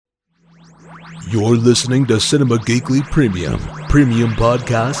You're listening to Cinema Geekly Premium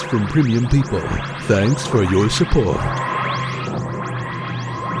podcast from premium people. Thanks for your support.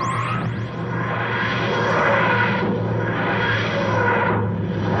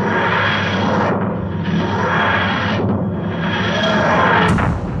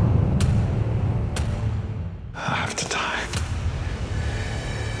 I have to die.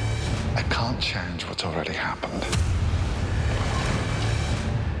 I can't change what's already happened.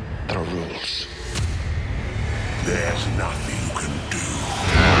 There are rules. There's nothing you can do.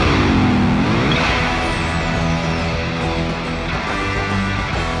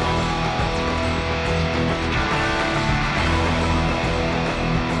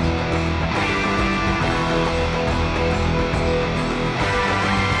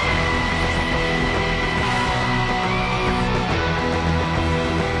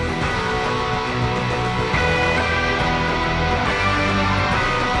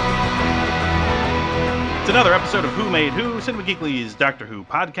 It's another episode of Who Made Who, Cinema Geekly's Doctor Who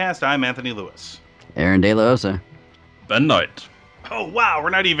podcast. I'm Anthony Lewis. Aaron De La Osa. Ben Knight. Oh, wow, we're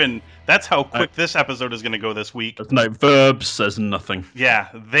not even... That's how quick this episode is going to go this week. There's no verbs, there's nothing. Yeah,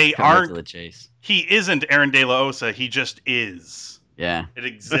 they Come right aren't... to the chase. He isn't Aaron De La Osa, he just is. Yeah. It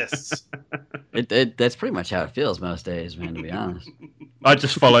exists. That's pretty much how it feels most days, man, to be honest. I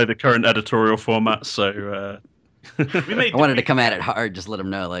just follow the current editorial format, so... I wanted to come at it hard, just let them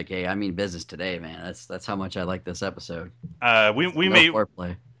know, like, hey, I mean business today, man. That's how much I like this episode. We No may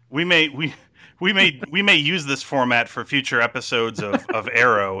foreplay. we may use this format for future episodes of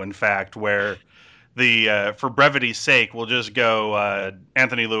Arrow, in fact, where the for brevity's sake, we'll just go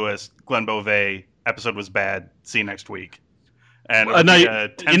Anthony Lewis, Glenn Beauvais, episode was bad, see you next week. And it'll no, be you a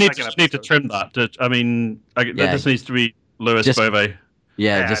need 10-second to episode. trim that. This needs to be Lewis Just- Beauvais.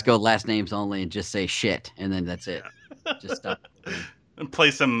 Yeah, Bad. just go last names only and just say shit, and then that's it. Just stop. And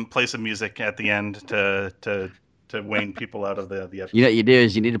play some music at the end to wane people out of the episode. You know what you do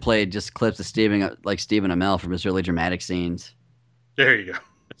is you need to play just clips of Stephen Amell from his really dramatic scenes. There you go.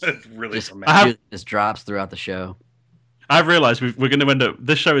 It's really Just, dramatic. just drops throughout the show. I've realised we're going to end up...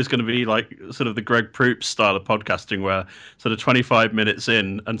 This show is going to be like sort of the Greg Proops style of podcasting, where sort of 25 minutes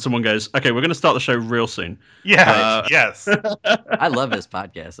in, and someone goes, okay, we're going to start the show real soon. Yeah, yes. I love his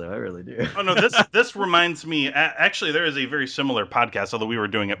podcast, though. I really do. Oh no, this reminds me. Actually, there is a very similar podcast, although we were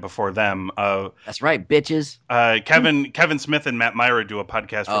doing it before them. That's right, bitches. Kevin Smith and Matt Myra do a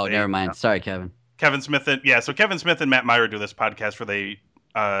podcast. Oh, where never mind. Sorry, Kevin. Kevin Smith and Matt Myra do this podcast where they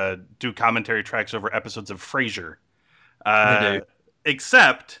do commentary tracks over episodes of Frasier. They do.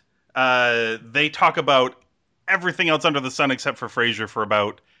 Except they talk about everything else under the sun except for Frasier for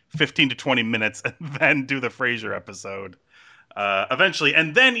about 15 to 20 minutes, and then do the Frasier episode. Eventually,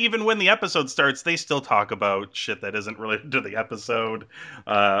 and then even when the episode starts, they still talk about shit that isn't related to the episode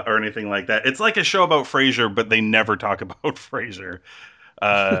or anything like that. It's like a show about Frasier, but they never talk about Frasier,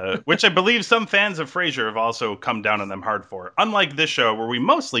 which I believe some fans of Frasier have also come down on them hard for. Unlike this show, where we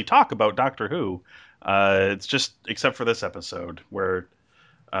mostly talk about Doctor Who, it's just except for this episode where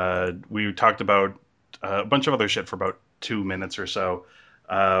we talked about a bunch of other shit for about 2 minutes or so.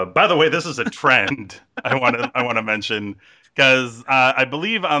 By the way, this is a trend I want to mention. Because I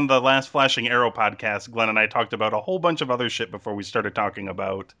believe on the last Flashing Arrow podcast, Glenn and I talked about a whole bunch of other shit before we started talking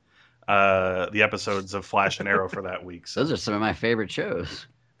about the episodes of Flash and Arrow for that week. So Those are some of my favorite shows.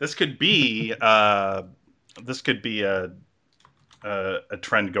 this could be a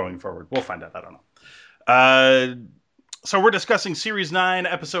trend going forward. We'll find out. I don't know. So we're discussing Series 9,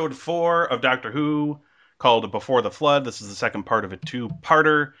 Episode 4 of Doctor Who, called Before the Flood. This is the second part of a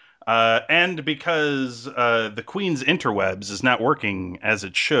two-parter. And because the Queen's interwebs is not working as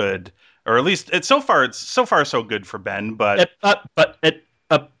it should, or at least it's so far so good for Ben. But I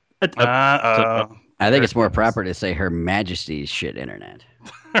think it's more proper to say Her Majesty's shit internet.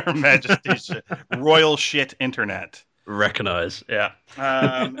 Her Majesty's shit, royal shit internet. Recognise. Yeah,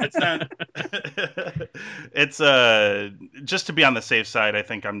 it's not. It's just to be on the safe side. I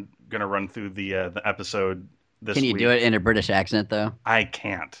think I'm gonna run through the episode this Can you week. do it in a British accent, though? I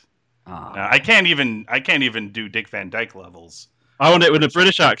can't. Oh. I can't even do Dick Van Dyke levels. I want it with a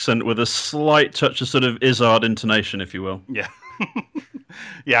British accent with a slight touch of sort of Izzard intonation, if you will. Yeah,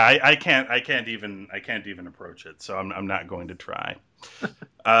 yeah. I can't even approach it. So I'm not going to try.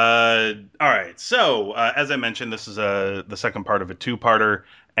 All right. So as I mentioned, this is the second part of a two-parter,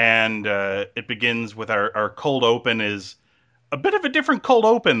 and it begins with our cold open is a bit of a different cold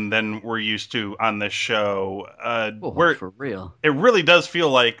open than we're used to on this show. Where For real. it really does feel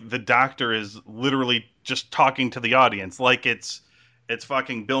like the Doctor is literally just talking to the audience, like it's It's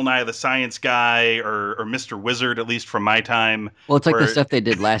fucking Bill Nye the Science Guy or Mr. Wizard, at least from my time. Well, it's like the where- stuff they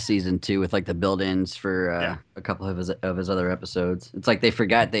did last season too, with like the build-ins for Yeah. a couple of his other episodes. It's like they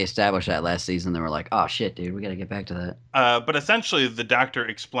forgot they established that last season. They were like, "Oh shit, dude, we got to get back to that." But essentially, the Doctor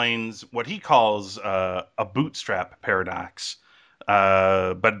explains what he calls a bootstrap paradox.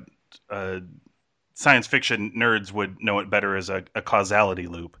 But science fiction nerds would know it better as a causality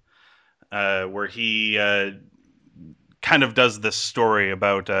loop, where he kind of does this story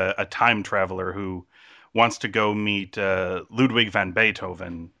about a time traveler who wants to go meet Ludwig van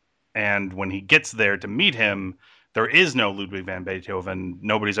Beethoven. And when he gets there to meet him, there is no Ludwig van Beethoven.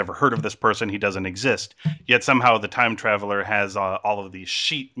 Nobody's ever heard of this person. He doesn't exist. Yet somehow the time traveler has all of these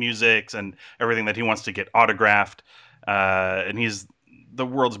sheet musics and everything that he wants to get autographed. And he's the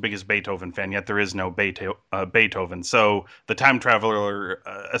world's biggest Beethoven fan, yet there is no Beethoven. So the time traveler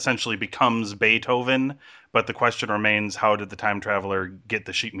essentially becomes Beethoven, but the question remains, how did the time traveler get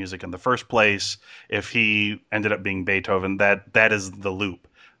the sheet music in the first place if he ended up being Beethoven? That is the loop.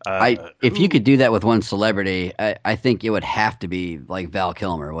 If you could do that with one celebrity, I think it would have to be like Val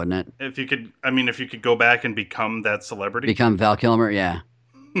Kilmer, wouldn't it? If you could go back and become that celebrity, Become Val Kilmer, yeah.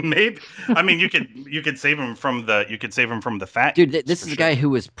 maybe. I mean, you could save him from the fat. Dude, use, this for is a sure. guy who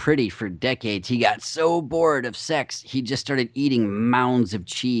was pretty for decades. He got so bored of sex, he just started eating mounds of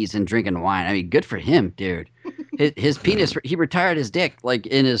cheese and drinking wine. I mean, good for him, dude. His penis, he retired his dick like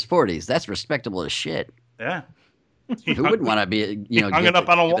in his 40s. That's respectable as shit. Yeah. Who wouldn't want to be, hung it up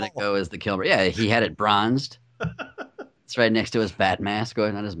on a give it wall. go as the Kilmer? Yeah, he had it bronzed. It's right next to his bat mask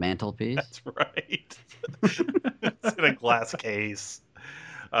going on his mantelpiece. That's right. It's in a glass case.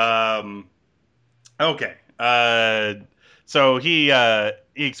 Okay. So he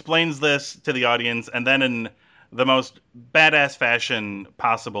explains this to the audience, and then in the most badass fashion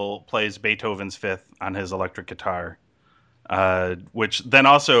possible, plays Beethoven's Fifth on his electric guitar. Which then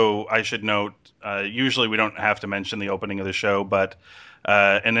also, I should note, usually we don't have to mention the opening of the show, but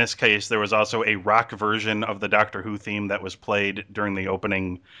in this case, there was also a rock version of the Doctor Who theme that was played during the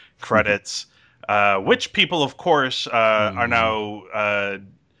opening credits, which people, of course, are now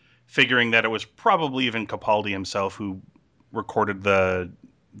figuring that it was probably even Capaldi himself who recorded the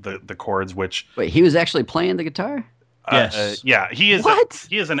chords. Which Wait, he was actually playing the guitar? Yes. yeah, he is. What?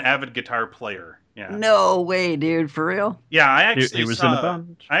 He is an avid guitar player. Yeah. No way, dude, for real? Yeah, I actually He was saw, in a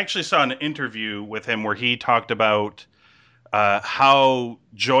band. I actually saw an interview with him where he talked about how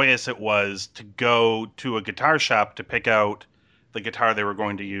joyous it was to go to a guitar shop to pick out the guitar they were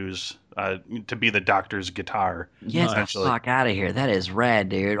going to use to be the Doctor's guitar. Get the essentially. fuck out of here. That is rad,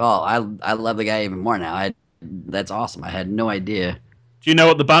 dude. Oh, I love the guy even more now. That's awesome. I had no idea. Do you know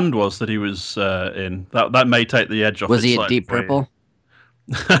what the band was that he was in? That may take the edge off. Was it he in slightly Deep for you. Purple?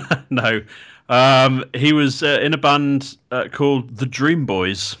 No. He was in a band called the Dream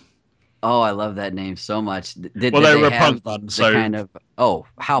Boys. Oh, I love that name so much. Did Well, did they were a have punk band, the so kind of how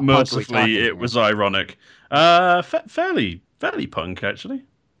punk are we Mercifully, talking it here? was ironic. Fairly punk, actually.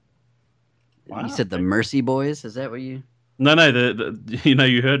 You said the Mercy Boys. Is that what you? No,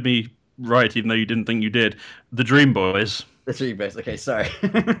 you heard me right, even though you didn't think you did. The Dream Boys That's what you guys. Okay, sorry.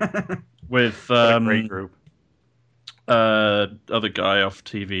 with What a great group. other guy off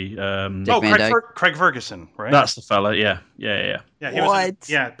TV. Dick Van Dyke? Craig Ferguson, right? That's the fella. Yeah. Yeah, he What?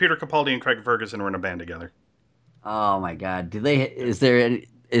 was. Peter Capaldi and Craig Ferguson were in a band together. Oh my God. Do they? Is there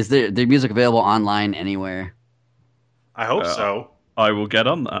their music available online anywhere? I hope so. I will get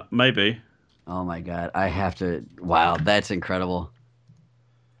on that. Maybe. Oh my God. I have to. Wow, that's incredible.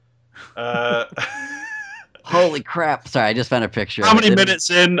 Holy crap! Sorry, I just found a picture. How of it. many minutes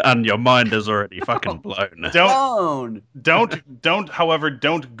in, and your mind is already fucking blown. Don't Blown. however,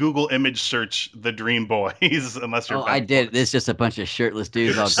 don't Google image search the Dream Boys unless you're. Oh, I did. It's just a bunch of shirtless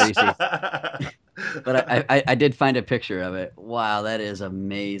dudes all greasy. But I did find a picture of it. Wow, that is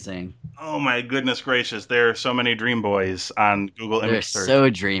amazing. Oh my goodness gracious! There are so many Dream Boys on Google They're image search. so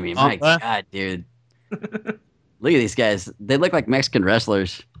dreamy. My Aren't they? God, dude. Look at these guys. They look like Mexican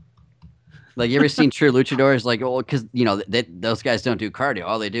wrestlers. Like, you ever seen True Luchadors? Like, well, because, those guys don't do cardio.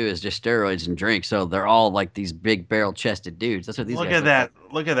 All they do is just steroids and drink. So they're all like these big barrel-chested dudes. That's what these Look guys at that!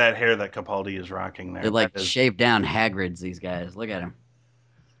 Look at that hair that Capaldi is rocking there. They're like That is- shaved down Hagrids, these guys. Look at them.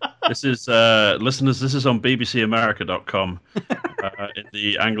 This is listeners. This is on BBCAmerica.com in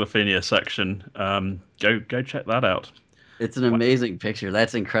the Anglophenia section. Go check that out. It's an amazing picture.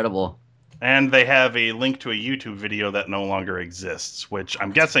 That's incredible. And they have a link to a YouTube video that no longer exists, which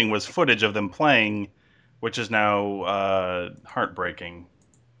I'm guessing was footage of them playing, which is now heartbreaking,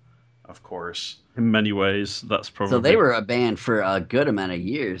 of course. In many ways, that's probably. So they were a band for a good amount of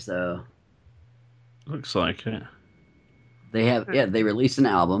years, though. Looks like it. They released an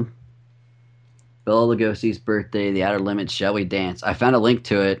album. Bela Lugosi's birthday, The Outer Limits, Shall We Dance? I found a link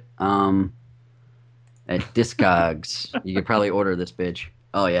to it at Discogs. You could probably order this bitch.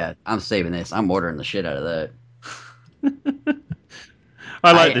 Oh yeah, I'm saving this. I'm ordering the shit out of that.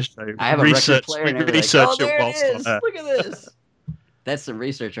 I like this show. I have a record player and everything. Research Oh, there it it whilst is. on air. Look at this. That's some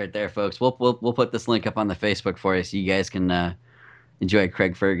research right there, folks. We'll put this link up on the Facebook for you so you guys can enjoy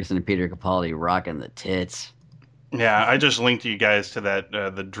Craig Ferguson and Peter Capaldi rocking the tits. Yeah, I just linked you guys to that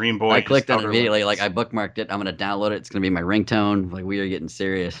the Dream Boys. I clicked on it Outer immediately. Limits. Like I bookmarked it. I'm gonna download it. It's gonna be my ringtone. Like we are getting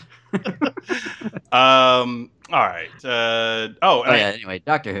serious. All right. Anyway,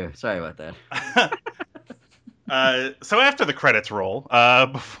 Doctor Who. Sorry about that. So after the credits roll,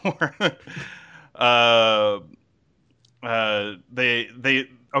 before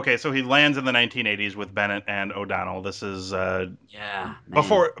so he lands in the 1980s with Bennett and O'Donnell. This is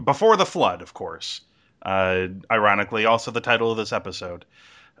before the flood, of course. Ironically, also the title of this episode.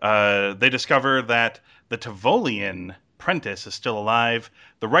 They discover that the Tavolian Prentice is still alive.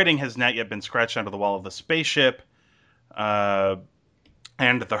 The writing has not yet been scratched onto the wall of the spaceship. And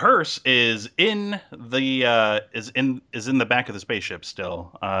the hearse is in the back of the spaceship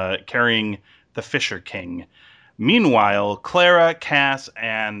still, carrying the Fisher King. Meanwhile, Clara, Cass,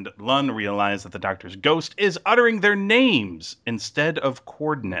 and Lun realize that the Doctor's ghost is uttering their names instead of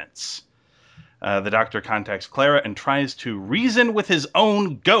coordinates. The Doctor contacts Clara and tries to reason with his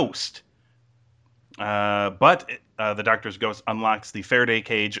own ghost. But the Doctor's ghost unlocks the Faraday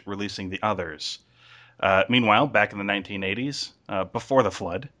cage, releasing the others. Meanwhile, back in the 1980s, before the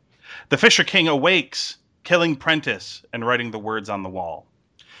flood, the Fisher King awakes, killing Prentice and writing the words on the wall.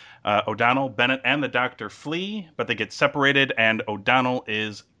 O'Donnell, Bennett, and the Doctor flee, but they get separated, and O'Donnell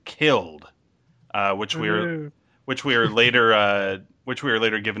is killed, which we are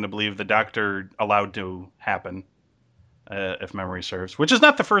later given to believe the Doctor allowed to happen, if memory serves. Which is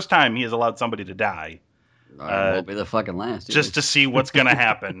not the first time he has allowed somebody to die. Won't be the fucking last. Just to see what's going to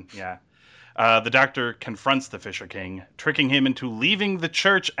happen. Yeah. The Doctor confronts the Fisher King, tricking him into leaving the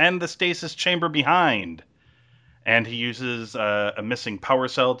church and the stasis chamber behind. And he uses a missing power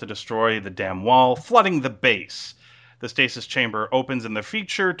cell to destroy the damn wall, flooding the base. The stasis chamber opens in the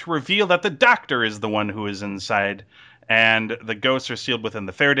future to reveal that the Doctor is the one who is inside, and the ghosts are sealed within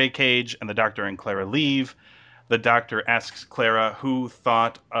the Faraday cage, and the Doctor and Clara leave. The Doctor asks Clara who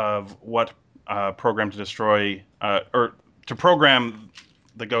thought of what program to destroy, or to program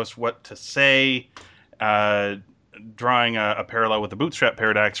the ghost what to say, drawing a parallel with the bootstrap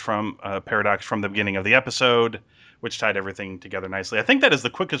paradox from the beginning of the episode, which tied everything together nicely. I think that is the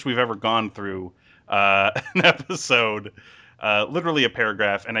quickest we've ever gone through an episode, literally a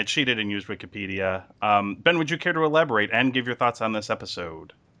paragraph, and I cheated and used Wikipedia. Ben, would you care to elaborate and give your thoughts on this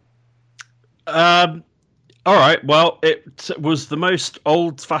episode? All right. Well, it was the most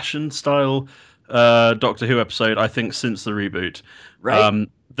old-fashioned style Doctor Who episode, I think, since the reboot. Right.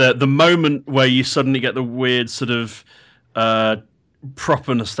 The moment where you suddenly get the weird sort of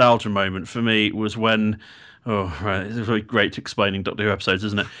proper nostalgia moment for me was when... Oh, right. It's really great explaining Doctor Who episodes,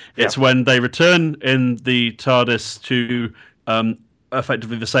 isn't it? It's when they return in the TARDIS to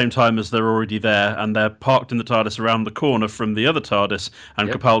effectively the same time as they're already there, and they're parked in the TARDIS around the corner from the other TARDIS, and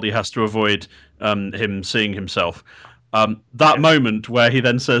Capaldi has to avoid him seeing himself. That moment where he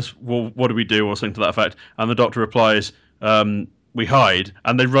then says, well, what do we do, or something to that effect, and the Doctor replies, we hide,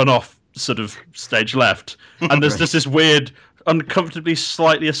 and they run off sort of stage left, and there's just this weird, uncomfortably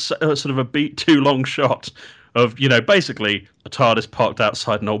slightly sort of a beat too long shot of, basically a TARDIS parked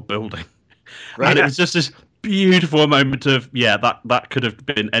outside an old building. Right. And it was just this beautiful moment of, that could have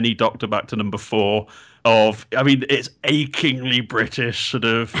been any Doctor back to number 4 of, it's achingly British, sort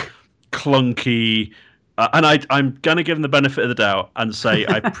of clunky, and I'm going to give him the benefit of the doubt and say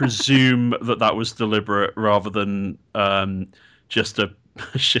I presume that was deliberate rather than just a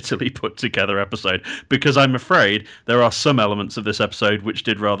shittily put together episode, because I'm afraid there are some elements of this episode which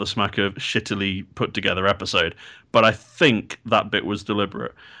did rather smack of shittily put together episode, but I think that bit was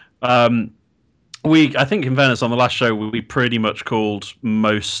deliberate. I think in fairness, on the last show we pretty much called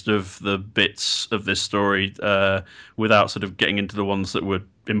most of the bits of this story without sort of getting into the ones that were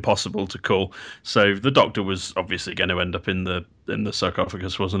impossible to call. So the Doctor was obviously going to end up in the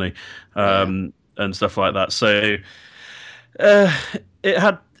sarcophagus, wasn't he? And stuff like that. So it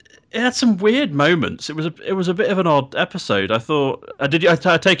had some weird moments. It was a bit of an odd episode. I thought. I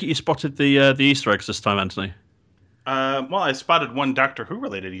take it you spotted the Easter eggs this time, Anthony? Well, I spotted one Doctor Who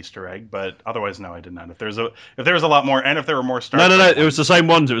related Easter egg, but otherwise, no, I did not. If there was a lot more, and if there were more Star Trek No, it was the same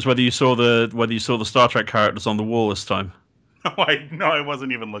ones. It was whether you saw the Star Trek characters on the wall this time. No, I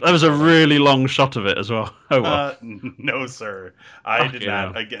wasn't even looking. That was a for that. really long shot of it as well. Oh well. No, sir. I did Fucking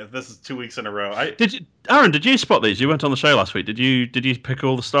not. hell. Again, this is 2 weeks in a row. Aaron, did you spot these? You went on the show last week. Did you pick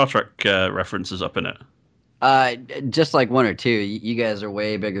all the Star Trek references up in it? Just like one or two. You guys are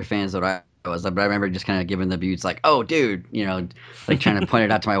way bigger fans than I was, but I remember just kind of giving the views like, "Oh, dude," like trying to point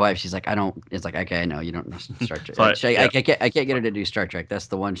it out to my wife. She's like, "I don't." It's like, "Okay, I know you don't know Star Trek." I can't get her to do Star Trek. That's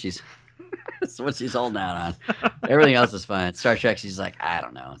the one she's. That's what she's holding out on. Everything else is fine. Star Trek, she's like, "I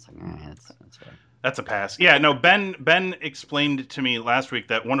don't know." It's like, that's fine. That's a pass. Yeah, no. Ben explained to me last week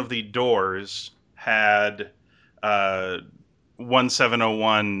that one of the doors had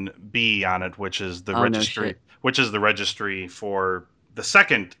 1701B on it, which is the registry. No shit. Which is the registry for the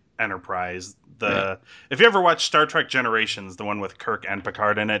second Enterprise. If you ever watch Star Trek Generations, the one with Kirk and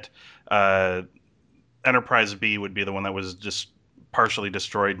Picard in it, Enterprise B would be the one that was just partially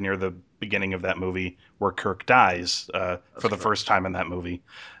destroyed near the beginning of that movie, where Kirk dies for the first time in that movie.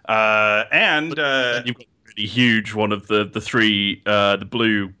 And you've got a really huge one of the three the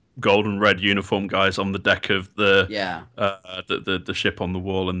blue, gold, and red uniform guys on the deck of the ship on the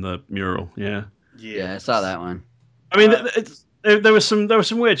wall and the mural. Yeah, I saw that one. I mean, there was some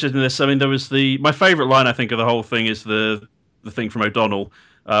weird shit in this. I mean, there was my favorite line I think of the whole thing is the thing from O'Donnell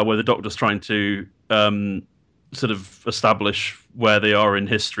where the Doctor's trying to sort of establish where they are in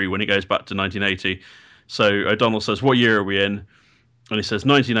history when he goes back to 1980. So O'Donnell says, "What year are we in?" And he says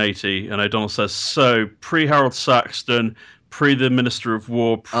 1980, and O'Donnell says, "So pre-Harold Saxton, pre the Minister of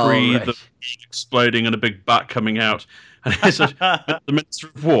War, pre the exploding and a big bat coming out." And he says, "The Minister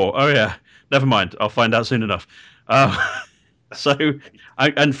of War? Oh yeah, never mind. I'll find out soon enough."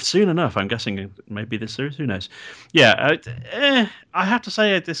 And soon enough, I'm guessing maybe this series. Who knows? Yeah, I have to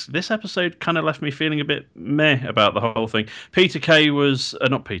say this episode kind of left me feeling a bit meh about the whole thing. Peter Kay was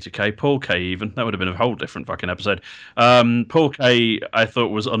not Peter Kay, Paul Kay even. That would have been a whole different fucking episode. Paul Kay, I thought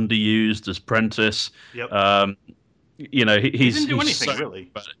was underused as Prentice. Yep. He didn't do anything really.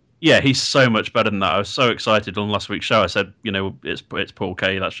 Yeah, he's so much better than that. I was so excited on last week's show. I said, it's Paul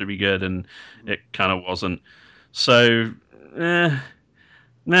Kay, that should be good, and it kind of wasn't. So, there's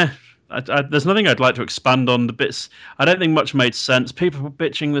nothing I'd like to expand on. The bits I don't think much made sense. People were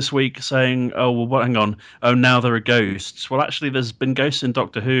bitching this week saying, "Oh, well, hang on. Oh, now there are ghosts." Well, actually, there's been ghosts in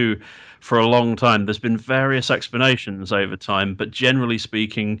Doctor Who for a long time. There's been various explanations over time, but generally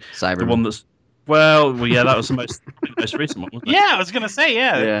speaking, Cybermen. The one that's that was the most recent one, wasn't it? Yeah, I was gonna say,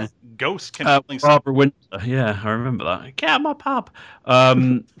 yeah. Ghost can Barbara Winter. Yeah, I remember that. Get out my pub.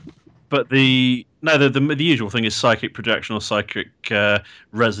 But the usual thing is psychic projection or psychic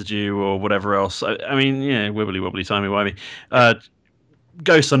residue or whatever else. I mean, wibbly wobbly, timey wimey.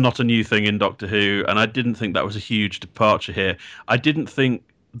 Ghosts are not a new thing in Doctor Who, and I didn't think that was a huge departure here. I didn't think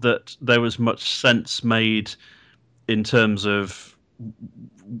that there was much sense made in terms of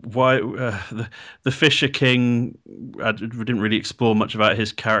why the Fisher King. I didn't really explore much about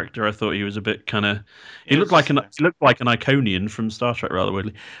his character. I thought he was a bit kind of. He looked like an Iconian from Star Trek, rather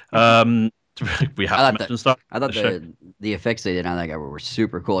weirdly. We have to mention Star Trek. I thought the effects they did on that guy were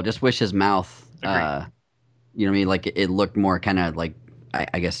super cool. Just wish his mouth, you know what I mean? Like it looked more kind of like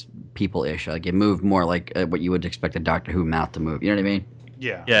I guess people-ish. Like it moved more like what you would expect a Doctor Who mouth to move. You know what I mean?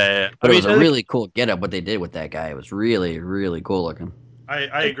 Yeah. But it was a really cool getup. What they did with that guy, it was really, really cool looking.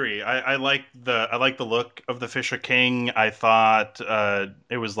 I agree. I like the look of the Fisher King. I thought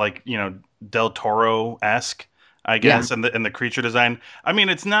it was like Del Toro-esque, I guess, and the creature design. I mean,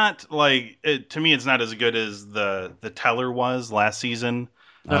 it's not like to me, it's not as good as the Teller was last season.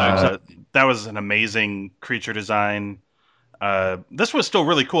 That was an amazing creature design. This was still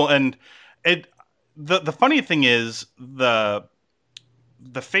really cool, and the funny thing is the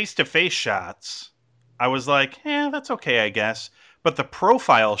face-to-face shots. I was like, that's okay, I guess. But the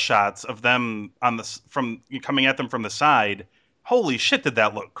profile shots of them coming at them from the side, holy shit, did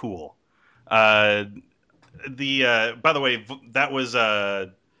that look cool? By the way, that was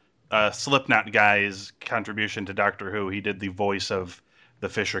Slipknot guy's contribution to Doctor Who. He did the voice of the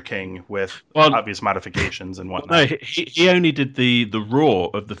Fisher King with obvious modifications and whatnot. No, he only did the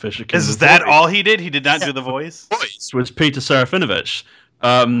roar of the Fisher King. Is that all he did? He did not do the voice? The voice was Peter Serafinovich.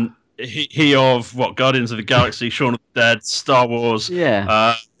 He of Guardians of the Galaxy, Shaun of the Dead, Star Wars.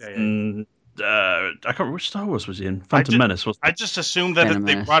 Yeah. And I can't remember which Star Wars was he in. Phantom Menace. I just assumed that if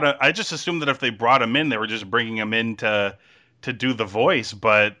they brought him in, they were just bringing him in to do the voice.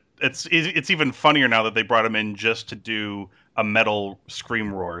 But it's even funnier now that they brought him in just to do a metal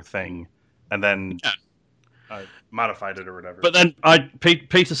scream roar thing, and then modified it or whatever. But then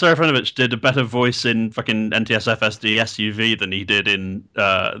Peter Serafinovich did a better voice in fucking NTSF SD SUV than he did in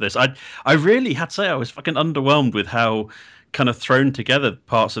this. I really had to say I was fucking underwhelmed with how kind of thrown together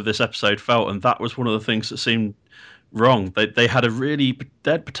parts of this episode felt, and that was one of the things that seemed wrong. They had they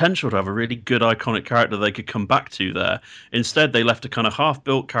had potential to have a really good iconic character they could come back to there. Instead, they left a kind of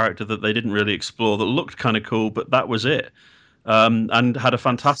half-built character that they didn't really explore, that looked kind of cool, but that was it. And had a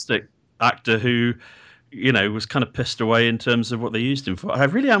fantastic actor who, was kind of pissed away in terms of what they used him for. I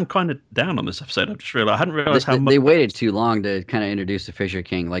really am kind of down on this episode. I've just realized I hadn't realized how much they waited too long to kind of introduce the Fisher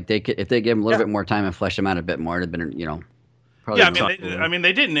King. Like if they gave him a little bit more time and fleshed him out a bit more, it'd have been, probably. Yeah,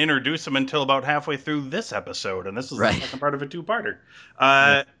 they didn't introduce him until about halfway through this episode, and this is the second part of a two-parter.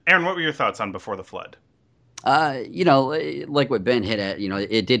 Aaron, what were your thoughts on Before the Flood? Like what Ben hit at,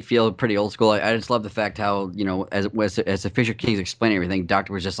 it did feel pretty old school. I just love the fact how, as the Fisher King's explaining everything,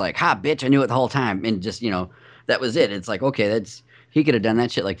 Doctor was just like, "Ha, bitch, I knew it the whole time," and just, that was it. It's like, okay, he could have done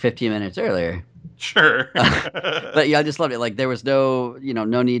that shit like 15 minutes earlier. Sure. But yeah, I just loved it. Like there was no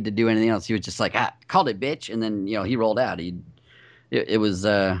no need to do anything else. He was just like, called it, bitch, and then he rolled out. It was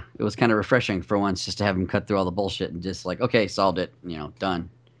kind of refreshing for once just to have him cut through all the bullshit and just like, okay, solved it,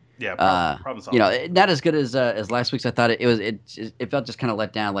 done. Yeah, problem solved. Not as good as last week's. I thought it felt just kind of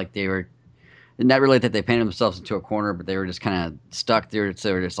let down. Like they were not really that they painted themselves into a corner, but they were just kind of stuck there. So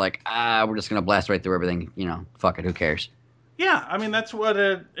they were just like, we're just gonna blast right through everything. Fuck it, who cares? Yeah, I mean that's what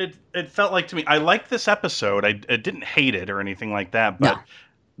it felt like to me. I liked this episode. I didn't hate it or anything like that. But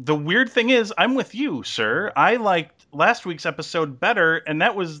the weird thing is, I'm with you, sir. I liked last week's episode better, and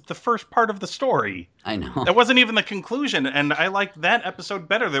that was the first part of the story. I know. That wasn't even the conclusion, and I liked that episode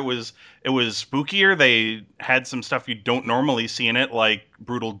better. It was spookier. They had some stuff you don't normally see in it, like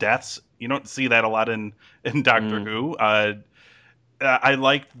brutal deaths. You don't see that a lot in Doctor Who. I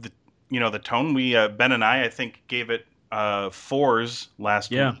liked the tone. We Ben and I think gave it 4s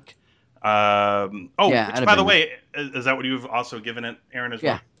last week. Which by the way, is that what you've also given it, Aaron, as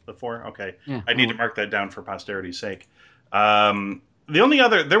well? The 4? Okay. Yeah, I need to mark that down for posterity's sake. The only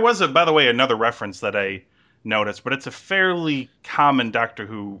other, there was, by the way, another reference that I noticed, but it's a fairly common Doctor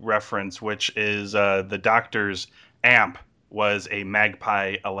Who reference, which is the Doctor's amp was a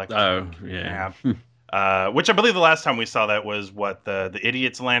Magpie electric amp. Which I believe the last time we saw that was the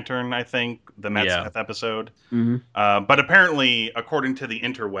Idiot's Lantern, I think, the Matt Smith episode. Mm-hmm. But apparently, according to the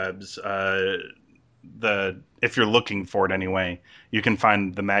interwebs, if you're looking for it anyway, you can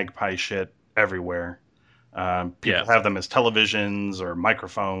find the Magpie shit everywhere. People have them as televisions or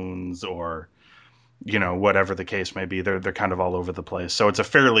microphones or whatever the case may be. They're kind of all over the place. So it's a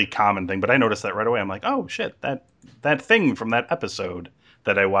fairly common thing. But I noticed that right away. I'm like, oh shit, that thing from that episode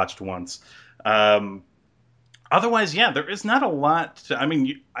that I watched once. Otherwise, there is not a lot.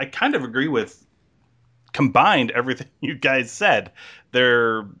 I kind of agree with combined everything you guys said.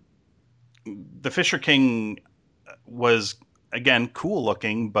 The Fisher King was, again, cool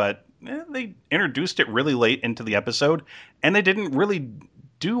looking, but they introduced it really late into the episode, and they didn't really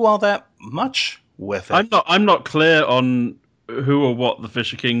do all that much with it. I'm not clear on who or what the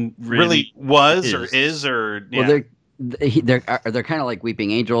Fisher King really was is. Or is or well, they're kind of like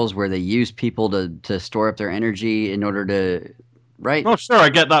weeping angels, where they use people to store up their energy in order to, right? Oh, sure, I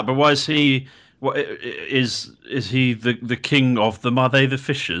get that, but why is he? What is he the king of them? Are they the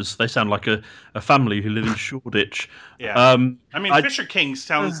Fishers? They sound like a family who live in Shoreditch. Yeah. Fisher King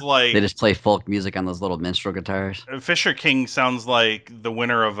sounds like they just play folk music on those little minstrel guitars. Fisher King sounds like the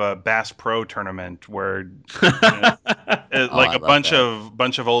winner of a Bass Pro tournament, where a bunch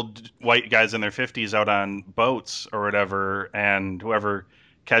of old white guys in their 50s out on boats or whatever, and whoever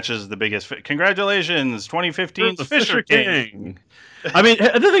catches the biggest congratulations, 2015's Fisher King.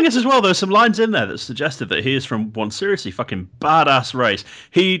 The thing is as well, there's some lines in there that suggested that he is from one seriously fucking badass race.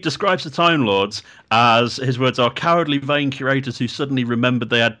 He describes the Time Lords as, his words are, cowardly, vain curators who suddenly remembered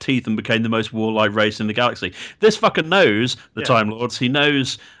they had teeth and became the most warlike race in the galaxy. This fucker knows the Time Lords. He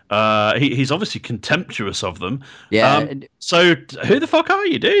knows he's obviously contemptuous of them. Yeah. So who the fuck are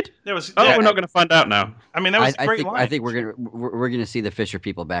you, dude? We're not going to find out now. That was a great line. I think we're gonna see the Fisher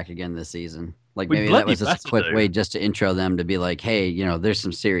people back again this season. Like maybe that was just a quick way just to intro them to be like, hey, there's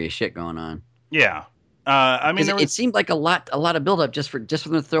some serious shit going on. Yeah. It seemed like a lot of build up just for them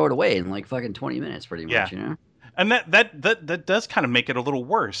to throw it away in like fucking 20 minutes, pretty much. And that does kind of make it a little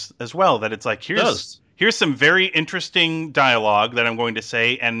worse as well. That it's like here's some very interesting dialogue that I'm going to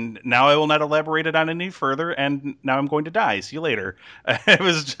say, and now I will not elaborate it on any further, and now I'm going to die. See you later. It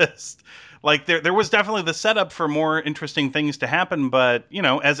was just like there was definitely the setup for more interesting things to happen, but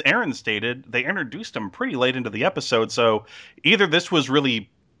as Aaron stated, they introduced them pretty late into the episode, so either this was really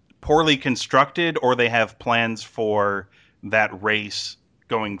poorly constructed, or they have plans for that race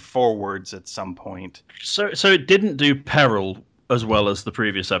going forwards at some point. So it didn't do peril as well as the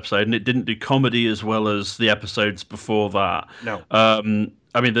previous episode, and it didn't do comedy as well as the episodes before that. No.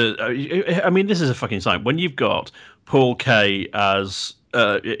 I mean, this is a fucking sign. When you've got Paul Kaye as,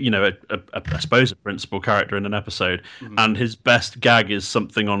 I suppose a principal character in an episode, and his best gag is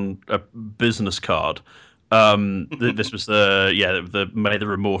something on a business card. This was the "May the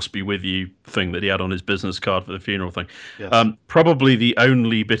remorse be with you" thing that he had on his business card for the funeral thing. Yes. Probably the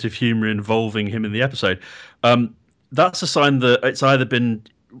only bit of humor involving him in the episode. That's a sign that it's either been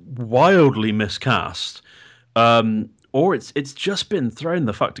wildly miscast, or it's just been thrown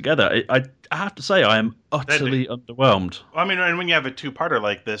the fuck together. I have to say, I am utterly underwhelmed. I mean, and when you have a two-parter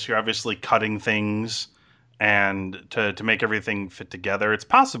like this, you're obviously cutting things, and to make everything fit together. It's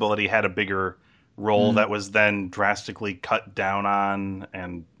possible that he had a bigger role that was then drastically cut down on,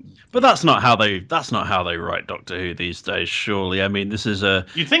 but that's not how they write Doctor Who these days. Surely, I mean, this is a.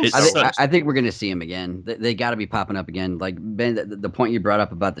 You think it's so? I think we're going to see him again. They got to be popping up again. Like Ben, the point you brought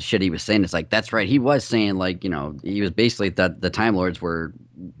up about the shit he was saying, it's like that's right. He was saying like he was basically that the Time Lords were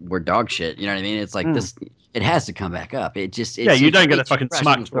dog shit. You know what I mean? It's like this. It has to come back up. It just you don't get a fucking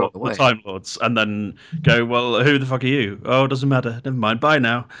smack talk the Time Lords and then go, well, who the fuck are you? Oh, it doesn't matter. Never mind. Bye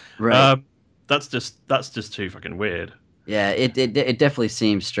now. Right. That's just too fucking weird. Yeah, it definitely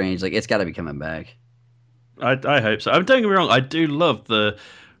seems strange. Like it's got to be coming back. I hope so. I'm don't get me wrong. I do love the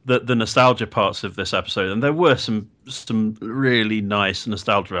nostalgia parts of this episode, and there were some really nice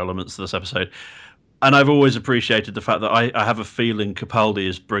nostalgia elements to this episode. And I've always appreciated the fact that I have a feeling Capaldi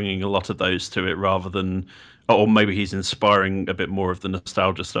is bringing a lot of those to it, rather than, or maybe he's inspiring a bit more of the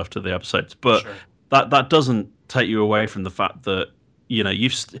nostalgia stuff to the episodes. But that doesn't take you away from the fact that.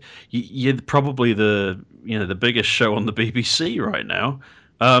 You're probably the biggest show on the BBC right now.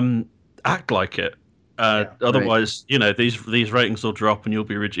 Act like it. Otherwise, these ratings will drop, and you'll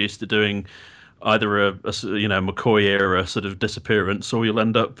be reduced to doing either a McCoy era sort of disappearance, or you'll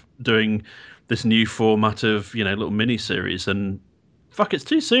end up doing this new format of little mini series. And fuck, it's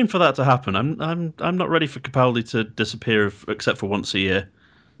too soon for that to happen. I'm not ready for Capaldi to disappear except for once a year.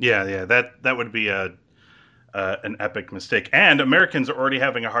 Yeah, that would be an epic mistake. And Americans are already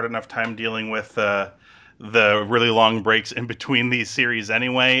having a hard enough time dealing with the really long breaks in between these series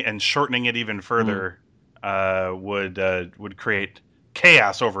anyway, and shortening it even further would create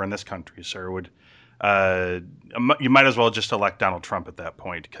chaos over in this country, sir. You might as well just elect Donald Trump at that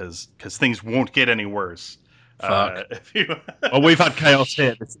point, because things won't get any worse. Fuck. Well, we've had chaos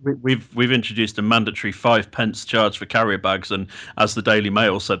here. We've introduced a mandatory 5 pence charge for carrier bags, and as the Daily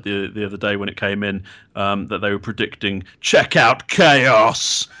Mail said the other day when it came in, that they were predicting check out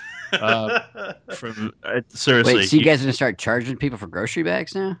chaos. Seriously, wait, so you guys are gonna start charging people for grocery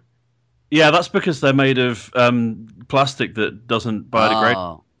bags now? Yeah, that's because they're made of plastic that doesn't biodegrade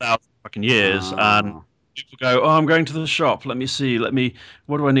for 1,000 fucking years, and people go, oh, I'm going to the shop. Let me see.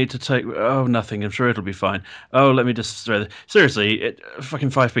 What do I need to take? Oh, nothing. I'm sure it'll be fine. Oh, let me just throw this. Seriously,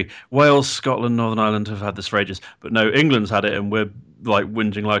 fucking 5p. Wales, Scotland, Northern Ireland have had this for ages. But no, England's had it, and we're like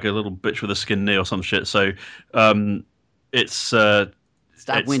whinging like a little bitch with a skin knee or some shit. So it's...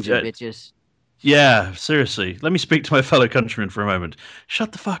 Stop whinging, bitches. Yeah, seriously. Let me speak to my fellow countrymen for a moment.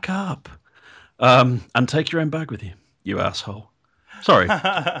 Shut the fuck up. And take your own bag with you, you asshole. Sorry.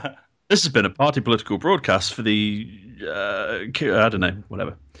 This has been a party political broadcast for the, I don't know,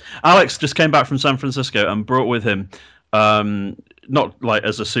 whatever. Alex just came back from San Francisco and brought with him, not like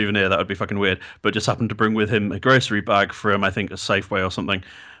as a souvenir, that would be fucking weird, but just happened to bring with him a grocery bag from, I think, a Safeway or something.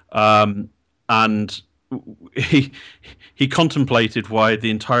 And he contemplated why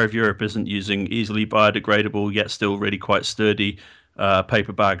the entire of Europe isn't using easily biodegradable, yet still really quite sturdy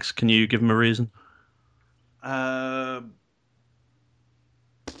paper bags. Can you give him a reason?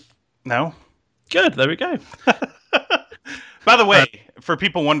 No. Good. There we go. By the way, for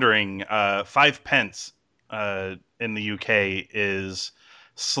people wondering, 5 pence in the UK is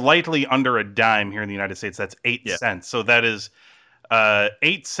slightly under a dime here in the United States. That's 8 cents. So that is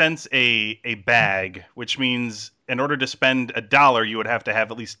 8 cents a bag, which means in order to spend $1, you would have to have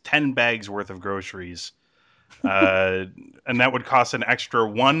at least 10 bags worth of groceries. And that would cost an extra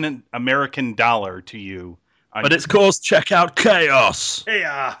 $1 American dollar to you. But it's caused checkout chaos.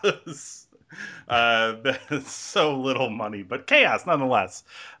 Chaos. That's so little money, but chaos nonetheless.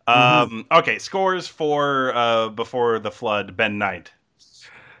 Okay, scores for Before the Flood, Ben Knight.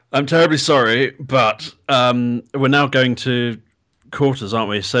 I'm terribly sorry, but we're now going to quarters, aren't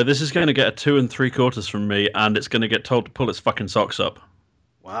we? So this is going to get a 2 3/4 from me, and it's going to get told to pull its fucking socks up.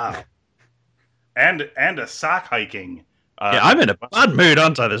 Wow. And a sock hiking. Yeah, I'm in a bad mood,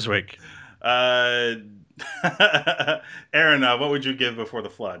 aren't I, this week? Aaron, what would you give Before the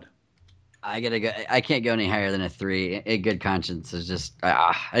Flood? I gotta go. I can't go any higher than a 3. A good conscience is just.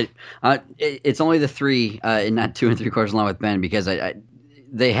 It's only the 3, and not 2 3/4 along with Ben because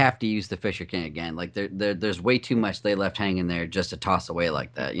they have to use the Fisher King again. Like there's way too much they left hanging there just to toss away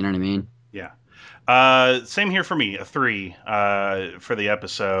like that. You know what I mean? Yeah. Same here for me, a 3 for the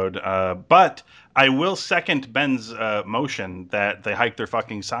episode. But I will second Ben's motion that they hike their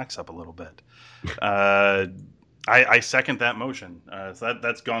fucking socks up a little bit. I second that motion. So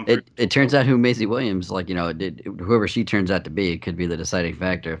that's gone through. It turns out who Maisie Williams, whoever she turns out to be, could be the deciding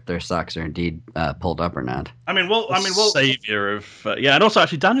factor if their socks are indeed pulled up or not. We'll savior of and also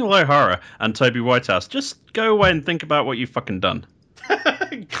actually Daniel O'Hara and Toby Whitehouse. Just go away and think about what you've fucking done.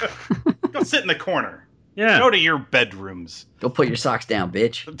 Go sit in the corner. Yeah. Go to your bedrooms. Go put your socks down,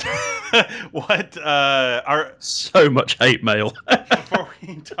 bitch. What so much hate mail. Before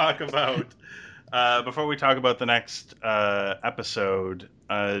we talk about the next episode,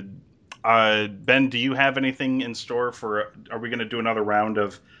 Ben, do you have anything in store for? Are we going to do another round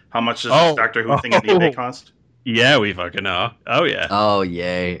of how much does this Doctor Who thing in eBay cost? Yeah, we fucking are. Oh yeah. Oh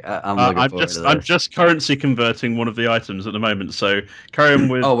yay! I'm looking forward to this. I'm just currency converting one of the items at the moment. So carry on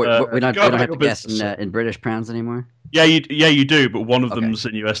with. We don't have to guess in British pounds anymore. Yeah, you do, but one of them's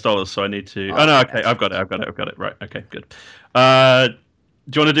in US dollars, so I need to. Oh no, okay, I've got it. Right, okay, good.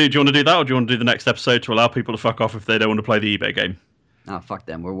 Do you want to do that, or do you want to do the next episode to allow people to fuck off if they don't want to play the eBay game? Oh, fuck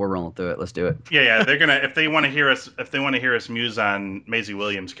them. We're rolling through it. Let's do it. Yeah. They're gonna if they want to hear us muse on Maisie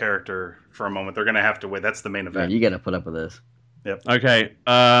Williams' character for a moment, they're gonna have to wait. That's the main event. Yeah, you got to put up with this. Yep. Okay.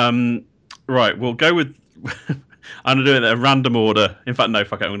 Right. We'll go with. I'm gonna do it in a random order. In fact, no.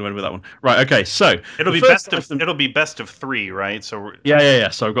 Fuck it. I'm gonna win with that one. Right. Okay. So it'll be best of 3, right? So yeah.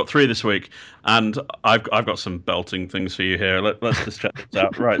 So I've got 3 this week, and I've got some belting things for you here. Let's just check this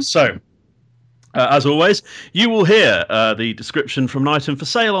out. Right. So. As always, you will hear the description from an item for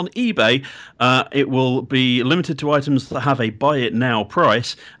sale on eBay. It will be limited to items that have a buy it now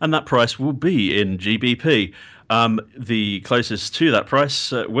price, and that price will be in GBP. The closest to that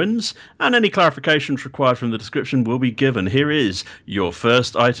price wins, and any clarifications required from the description will be given. Here is your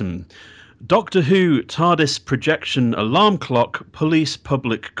first item. Doctor Who TARDIS projection alarm clock police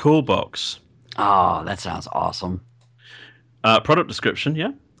public call box. Oh, that sounds awesome. Product description,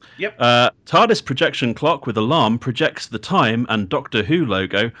 yeah? Yep. TARDIS projection clock with alarm projects the time and Doctor Who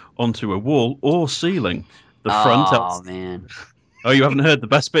logo onto a wall or ceiling. The front man. Oh, you haven't heard the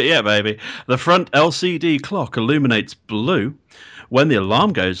best bit yet, baby. The front LCD clock illuminates blue. When the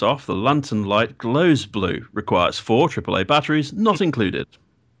alarm goes off, the lantern light glows blue. Requires 4 AAA batteries, not included.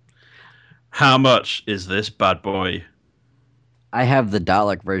 How much is this bad boy? I have the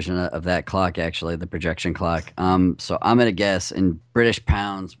Dalek version of that clock, actually, the projection clock. So I'm going to guess in British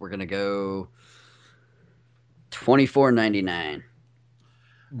pounds, we're going to go $24.99.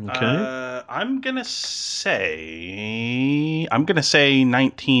 Okay. I'm gonna say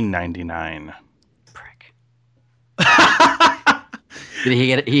 $19.99. Prick. Did he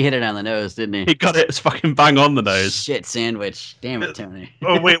get it? He hit it on the nose, didn't he? He got it. It's fucking bang on the nose. Shit sandwich. Damn it, Tony.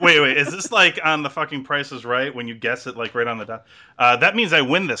 Oh wait. Is this like on the fucking Price is Right when you guess it like right on the dot? That means I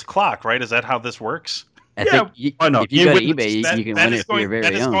win this clock, right? Is that how this works? I think why not? If you go to eBay, you can win it for your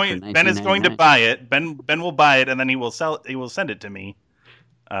very own. Ben is going to buy it. Ben will buy it, and then he will sell. He will send it to me.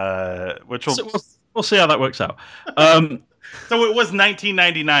 Which will we'll see how that works out. So it was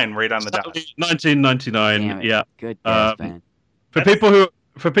 $19.99 right on the dot. $19.99. Yeah. Good guess, man. For people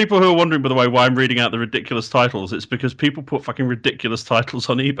who are wondering, by the way, why I'm reading out the ridiculous titles, it's because people put fucking ridiculous titles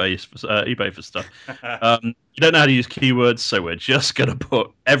on eBay for stuff. You don't know how to use keywords, so we're just gonna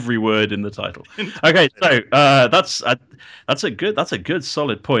put every word in the title. Okay, so that's a good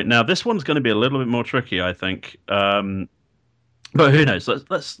solid point. Now this one's going to be a little bit more tricky, I think. But who knows?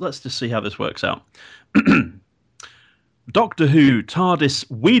 Let's just see how this works out. Doctor Who TARDIS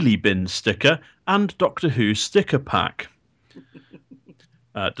wheelie bin sticker and Doctor Who sticker pack.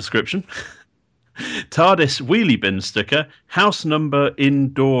 Description. TARDIS wheelie bin sticker, house number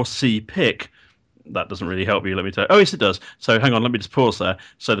indoor C pick. That doesn't really help you, let me tell you. Oh, yes, it does. So hang on, let me just pause there.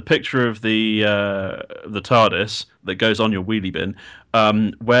 So the picture of the TARDIS that goes on your wheelie bin,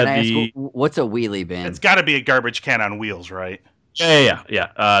 what's a wheelie bin? It's got to be a garbage can on wheels, right?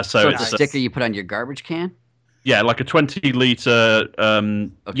 Yeah. So it's a sticker you put on your garbage can? Yeah, like a 20-liter,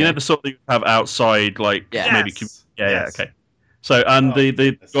 you know, the sort that you have outside, like maybe. Yes. Okay. So, and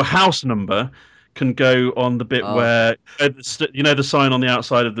your house number can go on the bit where, you know, the sign on the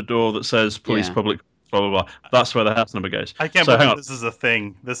outside of the door that says police public blah blah blah. That's where the house number goes. I can't So hang believe on. this is a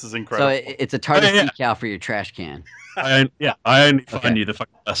thing. This is So incredible. it's a TARDIS yeah. decal for your trash can. I only find you the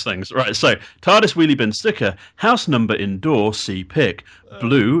fucking best things. Right, so TARDIS wheelie bin sticker, house number indoor, see pick.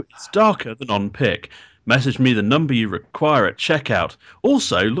 Blue, it's darker than on pick. Message me the number you require at checkout.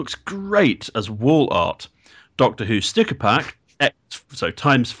 Also, looks great as wall art. Doctor Who sticker pack, so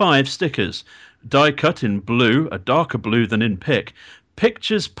 ×5 stickers. Die cut in blue, a darker blue than in pick.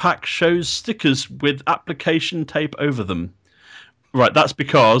 Pictures pack shows stickers with application tape over them. Right, that's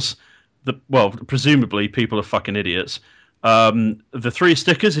because presumably people are fucking idiots. The 3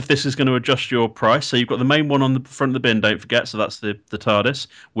 stickers, if this is going to adjust your price, so you've got the main one on the front of the bin, don't forget, so that's the TARDIS,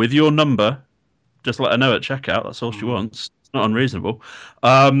 with your number, just let her know at checkout, that's all she wants. It's not unreasonable.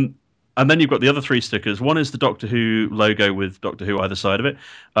 And then you've got the other 3 stickers. One is the Doctor Who logo with Doctor Who either side of it.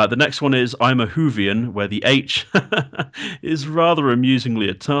 The next one is I'm a Whovian, where the H is rather amusingly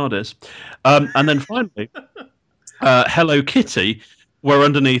a TARDIS. And then finally, Hello Kitty, where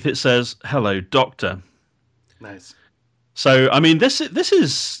underneath it says "Hello, Doctor." Nice. So, I mean, this is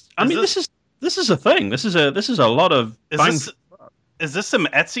a thing. This is a lot of bang. Is this some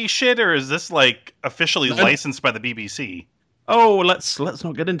Etsy shit, or is this like officially licensed by the BBC? Oh, let's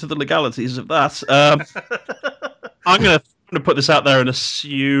not get into the legalities of that. I'm gonna put this out there and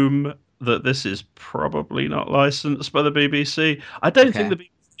assume that this is probably not licensed by the BBC. I don't think the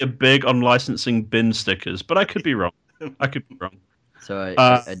BBC are big on licensing bin stickers, but I could be wrong. So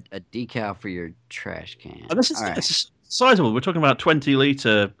a decal for your trash can. And this is it's sizable. We're talking about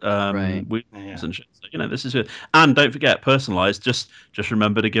 20-liter wheels and shit. So, this is good. And don't forget, personalised. Just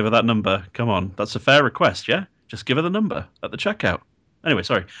remember to give her that number. Come on, that's a fair request. Yeah, just give her the number at the checkout. Anyway,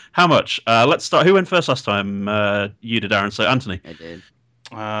 sorry. How much? Let's start. Who went first last time? You did, Aaron. So Anthony. I did.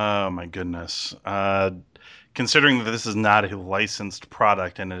 Oh my goodness. Considering that this is not a licensed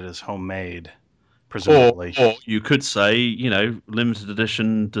product and it is homemade. Presumably. Or you could say, limited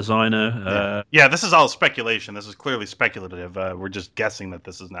edition designer. Yeah, this is all speculation. This is clearly speculative. We're just guessing that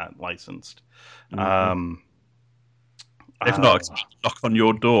this is not licensed. If not, knock on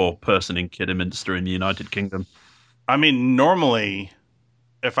your door, person in Kidderminster in the United Kingdom. I mean, normally,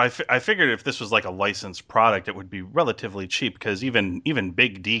 if I figured if this was like a licensed product, it would be relatively cheap because even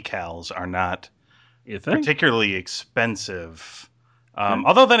big decals are not particularly expensive.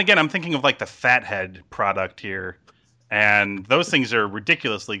 Although then again, I'm thinking of like the Fathead product here, and those things are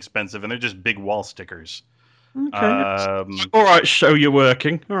ridiculously expensive, and they're just big wall stickers. Okay. All right, show you're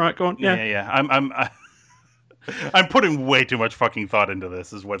working. All right, go on. Yeah. I'm putting way too much fucking thought into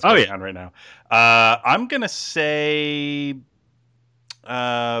this. Is what's going on right now. I'm gonna say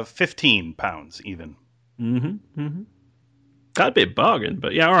 £15 even. Mm-hmm. That'd be a bargain,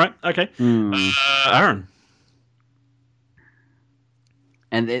 but yeah, all right, okay. Aaron.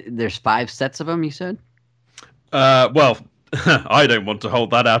 And there's 5 sets of them, you said? Well, I don't want to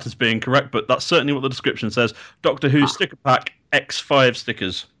hold that out as being correct, but that's certainly what the description says. Doctor Who sticker pack, X5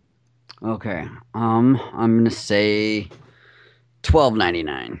 stickers. Okay. I'm going to say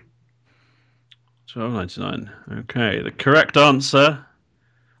 $12.99. $12.99. Okay. The correct answer.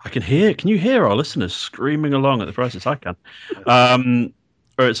 Can you hear our listeners screaming along at the prices? I can.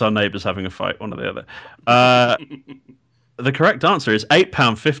 Or it's our neighbours having a fight, one or the other. The correct answer is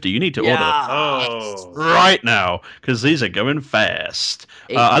 £8.50. You need to order right now because these are going fast.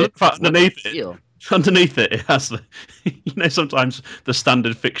 I look underneath it. Underneath it has the, sometimes the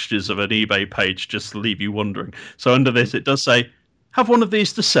standard fixtures of an eBay page just leave you wondering. So under this, it does say, have one of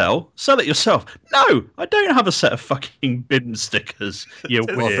these to sell. Sell it yourself. No, I don't have a set of fucking bin stickers. Well,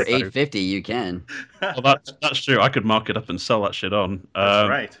 for $8.50 you can. Well, that's true. I could mark it up and sell that shit on. That's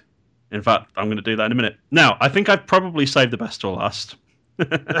right. In fact, I'm going to do that in a minute. Now, I think I've probably saved the best till last.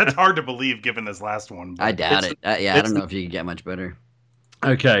 That's hard to believe given this last one. I doubt it. I don't know if you can get much better.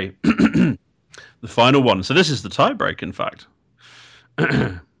 Okay. The final one. So this is the tiebreak, in fact.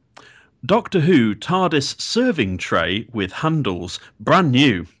 Doctor Who TARDIS serving tray with handles, brand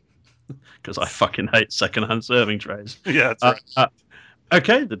new. Because I fucking hate second-hand serving trays. Yeah, that's right.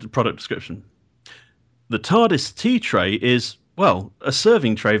 Okay, the product description. The TARDIS tea tray is, well, a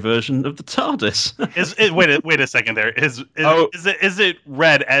serving tray version of the TARDIS. Wait a second there. Is it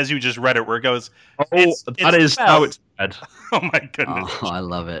read as you just read it where it goes? That is how it's read. Oh my goodness. Oh, I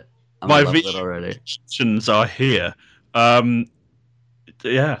love it. My visions are here.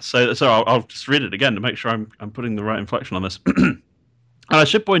 Yeah, so I'll just read it again to make sure I'm putting the right inflection on this. And I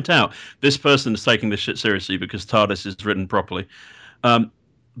should point out, this person is taking this shit seriously because TARDIS is written properly.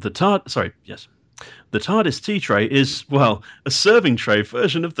 The TARDIS tea tray is, well, a serving tray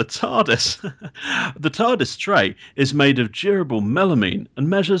version of the TARDIS. The TARDIS tray is made of durable melamine and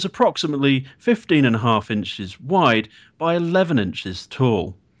measures approximately 15.5 inches wide by 11 inches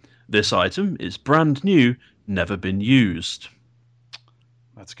tall. This item is brand new, never been used.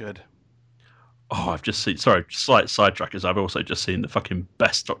 That's good. Oh, I've just seen, sorry, slight sidetrackers. I've also just seen the fucking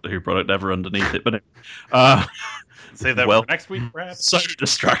best Doctor Who product ever underneath it. But Save that well, for next week, perhaps. so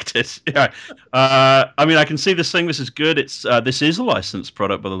distracted. Yeah. I mean, I can see this thing. This is good. This is a licensed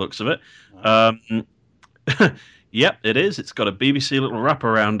product by the looks of it. Yep, it is. It's got a BBC little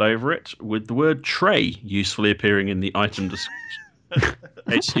wraparound over it with the word tray usefully appearing in the item description.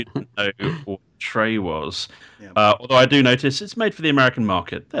 In case you didn't know what tray was. Yeah. Although I do notice it's made for the American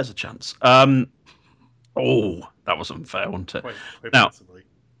market. There's a chance. Oh, that was unfair, wasn't it? Quite Now, possibly.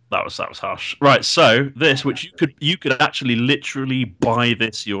 That was harsh. Right, so this, which you could actually literally buy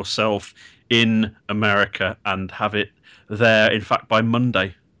this yourself in America and have it there, in fact, by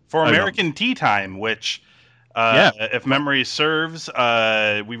Monday. For American Tea Time, which, if memory serves,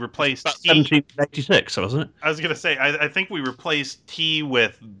 we replaced About tea. 1786, wasn't it? I was going to say, I think we replaced tea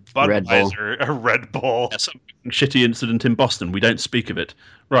with Red Bull. Budweiser, a Red Bull. Yeah, some shitty incident in Boston. We don't speak of it.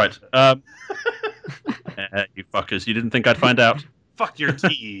 Right. You fuckers. You didn't think I'd find out? Fuck your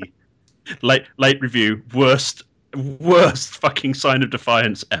tea. Late review. Worst fucking sign of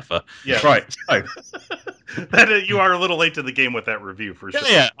defiance ever. Yeah. Right. So, You are a little late to the game with that review, for sure.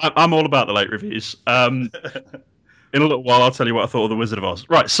 yeah, I'm all about the late reviews. In a little while, I'll tell you what I thought of The Wizard of Oz.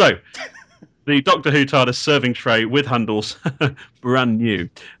 Right, so, the Doctor Who TARDIS serving tray with handles, brand new.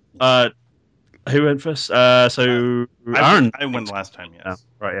 Who went first? So, Aaron. I went last time, yes. Yeah,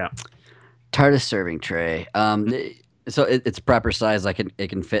 right, yeah. TARDIS serving tray. So it's proper size. Like it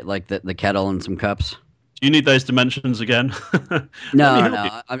can fit like the kettle and some cups. Do you need those dimensions again?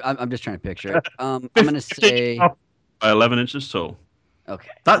 No. I'm just trying to picture it. I'm gonna say 11 inches tall. okay.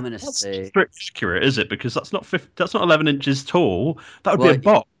 I'm gonna That's say strict accurate, is it? Because that's not 11 inches tall. That would be a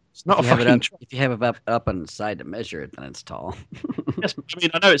box. It's not a fucking. if you have it up on the side to measure it, then it's tall. Yes, I mean,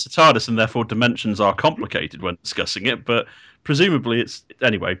 I know it's a TARDIS, and therefore dimensions are complicated when discussing it. But presumably, it's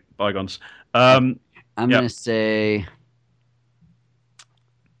anyway. Bygones. I'm gonna say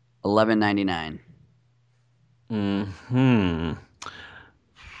 $11.99.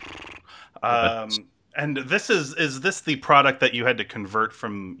 And this is this the product that you had to convert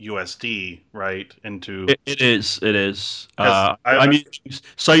from USD, right, into? It is. I'm using,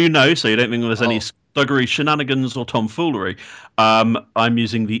 so you don't think there's any thuggery, shenanigans, or tomfoolery. I'm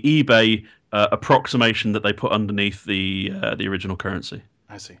using the eBay approximation that they put underneath the original currency.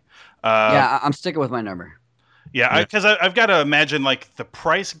 I see. I'm sticking with my number. Yeah, because I've got to imagine like the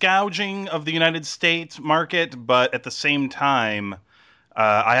price gouging of the United States market, but at the same time,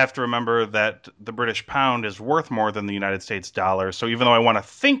 I have to remember that the British pound is worth more than the United States dollar. So even though I want to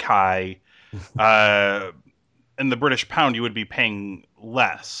think high, in the British pound, you would be paying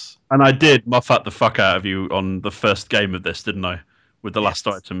less. And I did muff up the fuck out of you on the first game of this, didn't I? With the last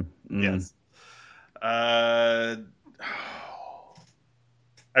item. Yes. I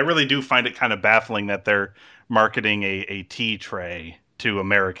really do find it kind of baffling that they're marketing a tea tray to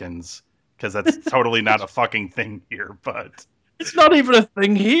Americans, because that's totally not a fucking thing here, but it's not even a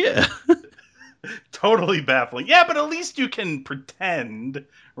thing here. Totally baffling. Yeah, but at least you can pretend,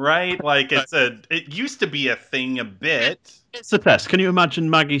 right? Like it used to be a thing a bit. It's a test. Can you imagine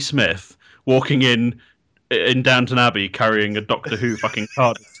Maggie Smith walking in Downton Abbey carrying a Doctor Who fucking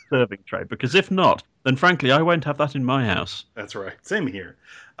card serving tray? Because if not, then frankly, I won't have that in my house. That's right. Same here.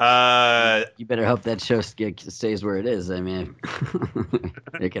 You better hope that show stays where it is. I mean,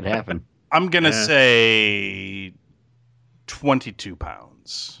 it could happen. I'm gonna say 22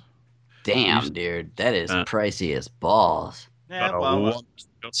 pounds. Damn, dude, that is pricey as balls. Yeah, one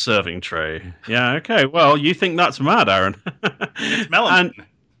serving tray. Yeah, okay. Well, you think that's mad, Aaron? It's melamine.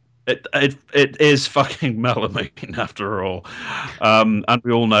 It is fucking melamine after all, and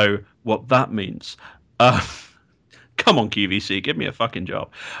we all know what that means. Come on, QVC, give me a fucking job.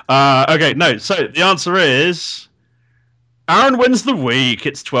 Okay, no. So the answer is Aaron wins the week.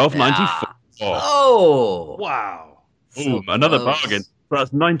 It's $12.94. Oh, wow! Boom, another bargain. That's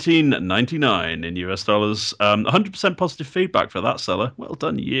 $19.99 in US dollars. 100% positive feedback for that seller. Well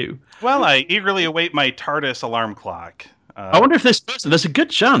done, you. Well, I eagerly await my TARDIS alarm clock. I wonder if this person. There's a good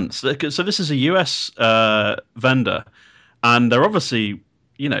chance. So this is a US vendor, and they're obviously.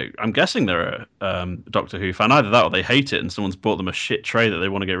 I'm guessing they're a Doctor Who fan. Either that or they hate it and someone's bought them a shit tray that they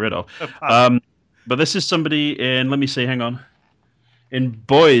want to get rid of. But this is somebody in, let me see, hang on. In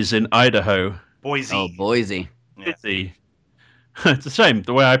Boise, in Idaho. Boise. Oh, Boise. Boise. It's a shame.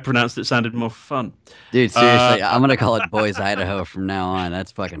 The way I pronounced it sounded more fun. Dude, seriously, I'm gonna call it Boys Idaho from now on.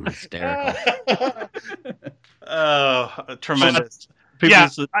 That's fucking hysterical. Oh, tremendous. People Yeah,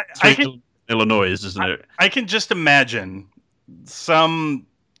 say I can Illinois, isn't it? I can just imagine some.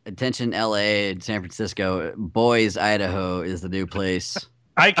 Attention, LA and San Francisco. Boys Idaho is the new place.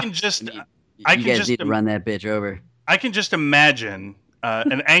 I can just. You, I you can guys just need to run that bitch over. I can just imagine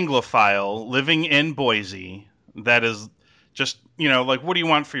an Anglophile living in Boise that is just, like, what do you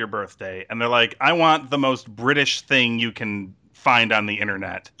want for your birthday? And they're like, I want the most British thing you can find on the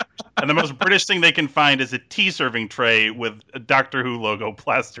internet. And the most British thing they can find is a tea serving tray with a Doctor Who logo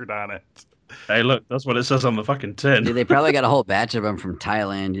plastered on it. Hey, look, that's what it says on the fucking tin. Dude, they probably got a whole batch of them from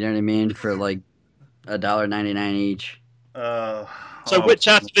Thailand. You know what I mean? For like $1.99 each. So, which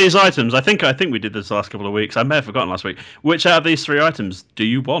out of these items? I think we did this the last couple of weeks. I may have forgotten last week. Which out of these 3 items do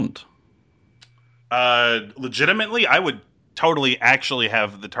you want? Legitimately, I would totally actually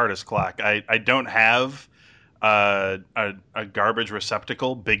have the TARDIS clock. I don't have a garbage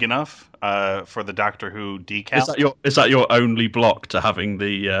receptacle big enough for the Doctor Who decal. Is that your only block to having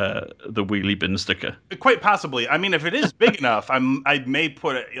the wheelie bin sticker? Quite possibly. I mean, if it is big enough, I may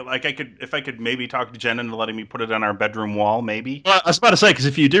put it, like, if I could maybe talk to Jen into letting me put it on our bedroom wall, maybe. Well, I was about to say, because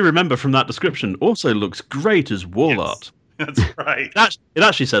if you do remember from that description, also looks great as wall art. That's right. It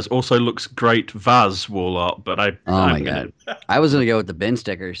actually says also looks great Vaz wall art, but Oh my god, I was gonna go with the bin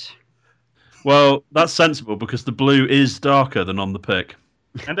stickers. Well, that's sensible because the blue is darker than on the pic.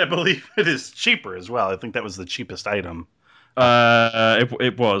 And I believe it is cheaper as well. I think that was the cheapest item.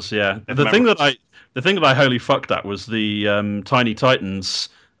 It was, yeah. The thing that I wholly fucked at was the Tiny Titans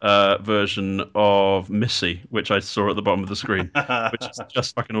version of Missy, which I saw at the bottom of the screen, which is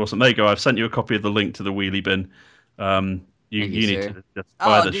just fucking awesome. There you go. I've sent you a copy of the link to the wheelie bin. You need to just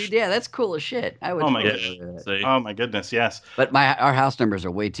buy dude, yeah, that's cool as shit. I would. Oh my totally goodness! do that. Oh my goodness, yes. But our house numbers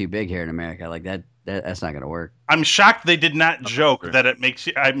are way too big here in America. Like that's not gonna work. I'm shocked they did not joke that it makes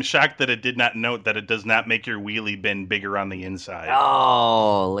you. I'm shocked that it did not note that it does not make your wheelie bin bigger on the inside.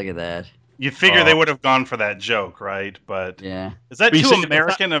 Oh, look at that. You figure they would have gone for that joke, right? But yeah, is that too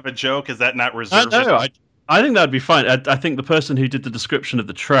American of a joke? Is that not reserved? I think that'd be fine. I think the person who did the description of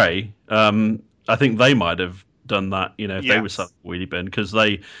the tray, I think they might have done that, if they were selling a wheelie bin, because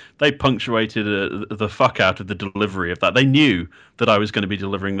they punctuated the fuck out of the delivery of that. They knew that I was going to be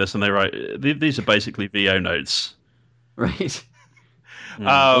delivering this, and they write, these are basically VO notes. Right.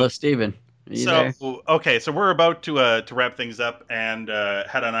 Hello, Stephen. So okay, so we're about to wrap things up and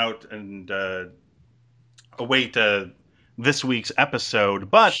head on out and await this week's episode.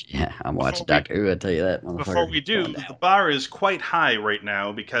 But yeah, I'm watching Doctor Who. I tell you that. Before we do, the bar is quite high right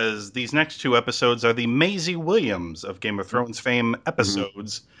now because these next 2 episodes are the Maisie Williams of Game of Thrones fame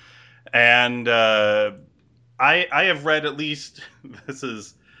episodes, and I have read at least this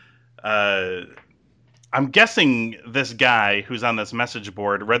is. I'm guessing this guy who's on this message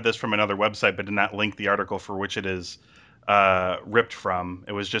board read this from another website but did not link the article for which it is ripped from.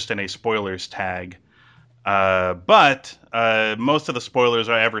 It was just in a spoilers tag. But most of the spoilers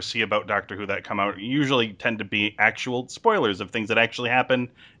I ever see about Doctor Who that come out usually tend to be actual spoilers of things that actually happen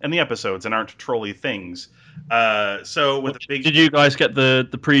in the episodes and aren't trolly things. So with did you guys get the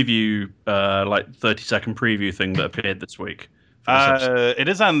preview, like 30-second preview thing that appeared this week? It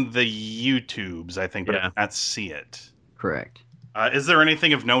is on the YouTubes, I think, but I did not see it. Correct. Is there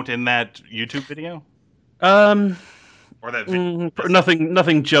anything of note in that YouTube video? Or that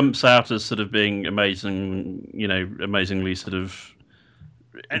nothing jumps out as sort of being amazing, amazingly sort of.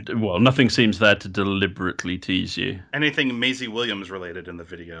 Well, nothing seems there to deliberately tease you. Anything Maisie Williams related in the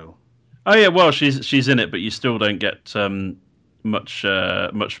video? Oh yeah, well she's in it, but you still don't get much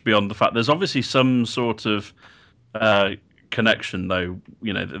beyond the fact there's obviously some sort of connection, though.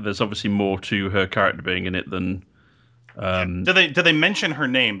 There's obviously more to her character being in it than. Do they mention her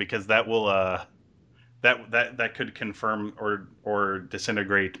name, because that will that could confirm or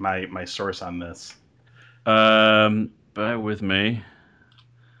disintegrate my source on this. Bear with me.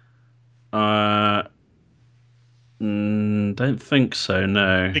 Don't think so.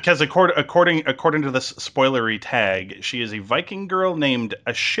 No. Because according to this spoilery tag, she is a Viking girl named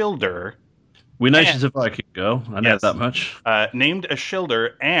Ashildr. We know she's a Viking girl. I know that much. Named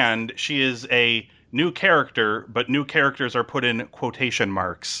Ashildr, and she is a new character, but new characters are put in quotation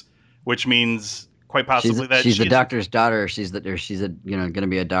marks, which means quite possibly that she's the doctor's daughter. She's going to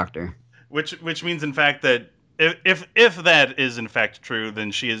be a doctor. Which means, in fact, that if that is in fact true, then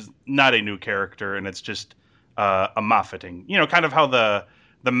she is not a new character, and it's just a Moffating. Kind of how the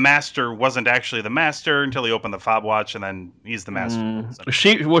the Master wasn't actually the Master until he opened the fob watch, and then he's the Master.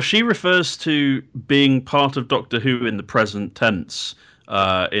 She refers to being part of Doctor Who in the present tense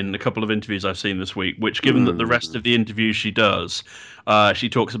in a couple of interviews I've seen this week. Which, given that the rest of the interviews she does, she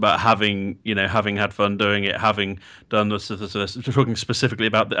talks about having had fun doing it, having done this, talking specifically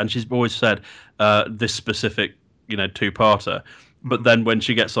about and she's always said this specific two-parter. But then when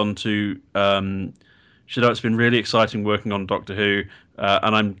she gets on to she said, it's been really exciting working on Doctor Who,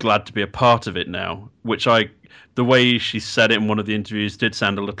 and I'm glad to be a part of it now. Which the way she said it in one of the interviews did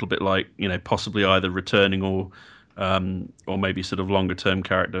sound a little bit like, possibly either returning or maybe sort of longer term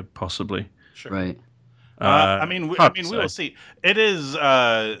character, possibly. Sure. Right. We will see. It is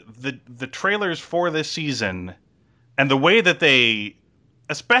the trailers for this season, and the way that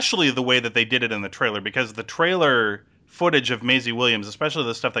especially the way that they did it in the trailer, because the trailer footage of Maisie Williams, especially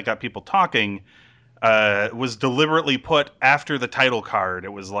the stuff that got people talking, was deliberately put after the title card.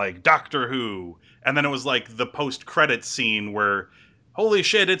 It was like Doctor Who, and then it was like the post-credits scene where, holy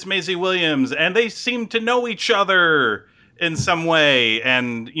shit, it's Maisie Williams, and they seem to know each other in some way,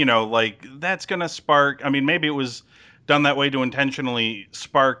 and that's gonna spark. I mean, maybe it was done that way to intentionally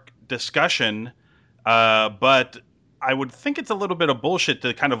spark discussion, but I would think it's a little bit of bullshit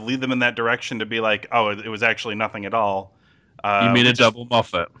to kind of lead them in that direction, to be like, oh, it was actually nothing at all. You mean double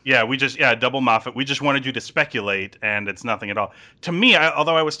Moffat? Yeah, double Moffat. We just wanted you to speculate, and it's nothing at all. To me,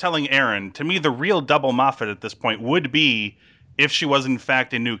 although I was telling Aaron, to me the real double Moffat at this point would be if she was in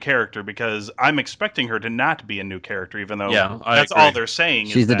fact a new character, because I'm expecting her to not be a new character, even though that's all they're saying.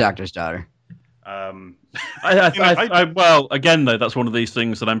 She's the Doctor's daughter. Well, again, though, that's one of these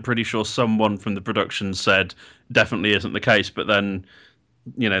things that I'm pretty sure someone from the production said definitely isn't the case, but then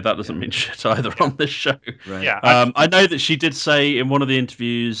that doesn't mean shit either on this show. Right. Yeah, I know that she did say in one of the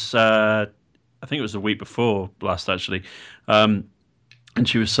interviews, I think it was the week before last, actually, and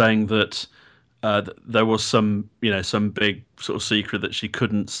she was saying that there was some big sort of secret that she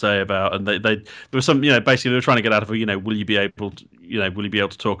couldn't say about, and there was some, basically they were trying to get out of her, will you be able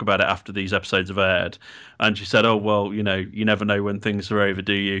to talk about it after these episodes have aired? And she said, oh, well, you never know when things are over,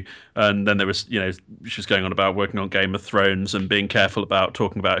 do you? And then there was, she was going on about working on Game of Thrones and being careful about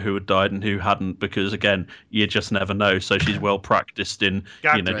talking about who had died and who hadn't, because again, you just never know. So she's well practiced in,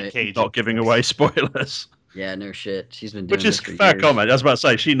 not giving away spoilers. Yeah, no shit. She's been doing Which is this for fair years. comment. I was about to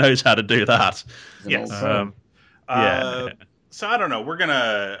say, she knows how to do that. Yes. Yeah. So I don't know. We're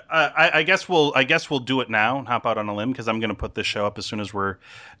gonna. I guess we'll do it now and hop out on a limb, because I'm gonna put this show up as soon as we're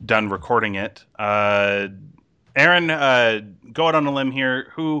done recording it. Aaron, go out on a limb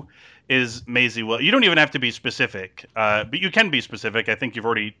here. Who is Maisie? Well, you don't even have to be specific, but you can be specific. I think you've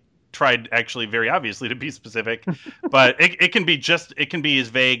already tried, actually, very obviously, to be specific. But it can be as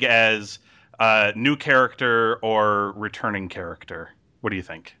vague as new character or returning character. What do you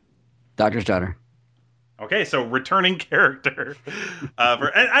think? Doctor's daughter. Okay, so returning character.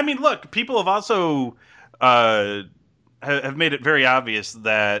 Look, people have also have made it very obvious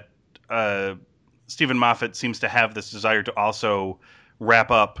that Stephen Moffat seems to have this desire to also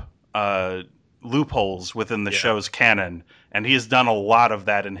wrap up loopholes within the show's canon, and he has done a lot of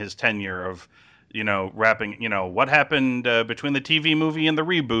that in his tenure of, wrapping, what happened between the TV movie and the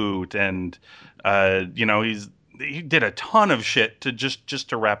reboot, and he did a ton of shit to just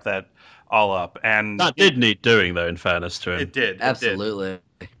to wrap that all up, and that did need doing, though. In fairness to him, it did Absolutely.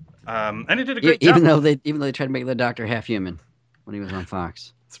 And it did a great job. Even though they tried to make the Doctor half human when he was on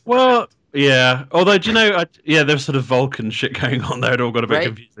Fox. Well, yeah. Although, do you know, there's sort of Vulcan shit going on there. It all got a bit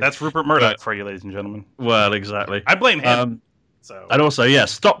confusing. That's Rupert Murdoch for you, ladies and gentlemen. Well, exactly. I blame him. And also,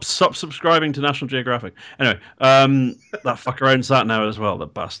 stop subscribing to National Geographic. Anyway, that fucker owns that now as well. The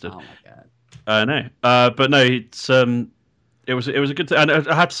bastard. Oh my god. No. But no, it was a good thing. And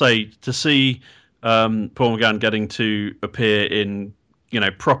I have to say, to see Paul McGann getting to appear in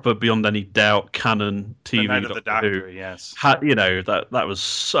proper, beyond any doubt, canon TV. The Night of the Doctor, yes. That was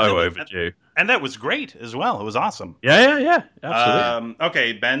so overdue. And that was great as well. It was awesome. Yeah, absolutely.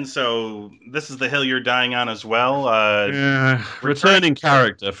 Okay, Ben, so this is the hill you're dying on as well. Returning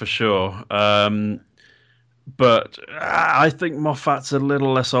character for sure. But I think Moffat's a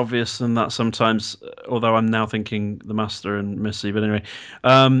little less obvious than that sometimes, although I'm now thinking the Master and Missy. But anyway,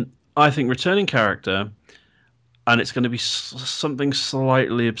 I think returning character, and it's going to be something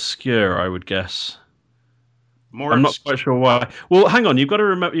slightly obscure, I would guess. More I'm not quite sure why. Well, hang on. You've got to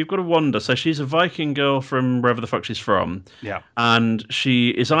remember. You've got to wonder. So she's a Viking girl from wherever the fuck she's from. Yeah. And she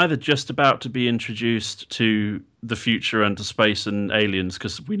is either just about to be introduced to the future and to space and aliens,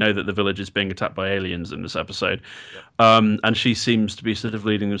 because we know that the village is being attacked by aliens in this episode. And she seems to be sort of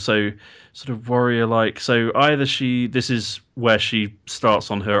leading them, so sort of warrior-like. So either this is where she starts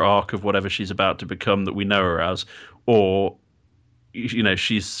on her arc of whatever she's about to become that we know her as, or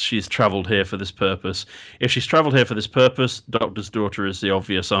she's traveled here for this purpose. If she's traveled here for this purpose, Doctor's daughter is the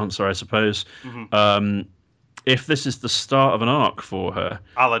obvious answer, I suppose. Mm-hmm. If this is the start of an arc for her,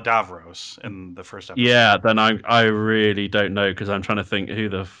 a la Davros in the first episode. Yeah, then I really don't know, because I'm trying to think who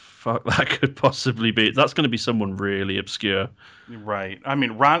the fuck that could possibly be. That's going to be someone really obscure. Right. I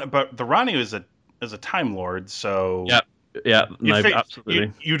mean, but the Ronnie is a Time Lord, so Yeah, no,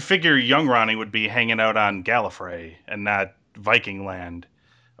 absolutely. You'd figure young Ronnie would be hanging out on Gallifrey and not Viking land,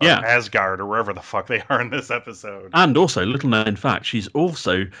 or Asgard, or wherever the fuck they are in this episode. And also, little known fact, she's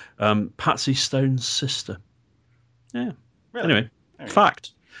also Patsy Stone's sister. Yeah. Really? Anyway,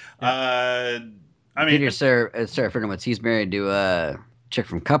 fact. I mean, Peter Fernowitz, he's married to a chick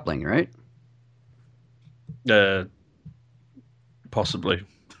from Coupling, right? Possibly.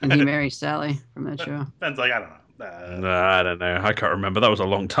 Didn't he marry Sally from that show? Ben's like, I don't know. I don't know. I can't remember. That was a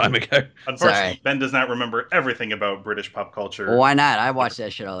long time ago. Unfortunately, Sorry. Ben does not remember everything about British pop culture. Well, why not? I watch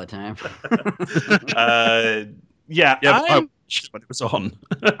that shit all the time. Yeah, I watched it when it was on.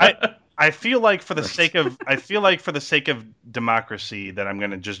 I feel like for the sake of democracy that I'm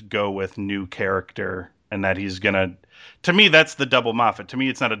going to just go with new character, and that he's going to. To me, that's the double Moffat. To me,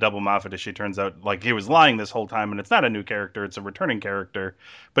 it's not a double Moffat, as she turns out. Like, he was lying this whole time, and it's not a new character; it's a returning character.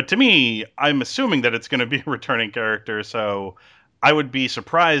 But to me, I'm assuming that it's going to be a returning character. So I would be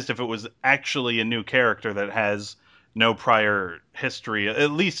surprised if it was actually a new character that has no prior history,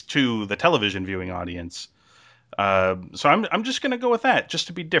 at least to the television viewing audience. So I'm just going to go with that, just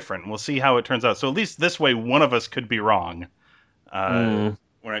to be different. We'll see how it turns out. So at least this way, one of us could be wrong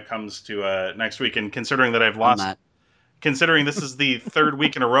when it comes to next week. And considering that I've lost, considering this is the third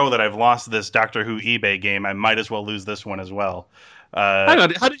week in a row that I've lost this Doctor Who eBay game, I might as well lose this one as well. Hang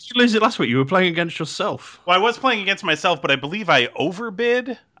on, how did you lose it last week? You were playing against yourself. Well, I was playing against myself, but I believe I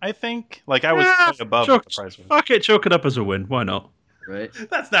overbid. I think, like, I was above the price. Fuck it, chalk it up as a win. Why not? Right?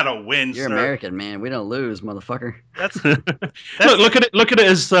 That's not a win. You're sir. American, man. We don't lose, motherfucker. That's look at it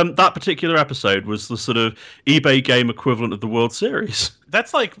as that particular episode was the sort of eBay game equivalent of the World Series.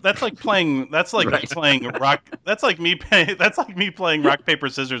 That's like playing rock. That's like me playing rock paper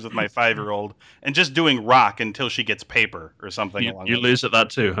scissors with my 5-year-old and just doing rock until she gets paper or something. You lose at that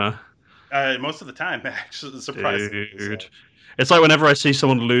too, huh? Most of the time, actually, surprisingly. Dude. It's like whenever I see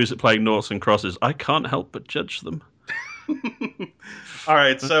someone lose at playing noughts and crosses, I can't help but judge them. All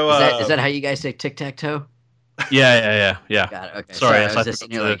right, so is that how you guys say tic-tac-toe? Yeah. Got it. Okay. Sorry, I was just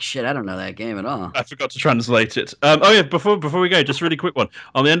sitting here like, shit, I don't know that game at all. I forgot to translate it. Before we go, just a really quick one.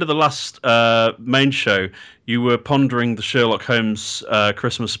 On the end of the last main show, you were pondering the Sherlock Holmes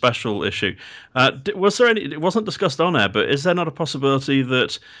Christmas special issue. Was there any? It wasn't discussed on air, but is there not a possibility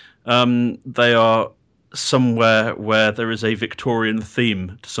that they are somewhere where there is a Victorian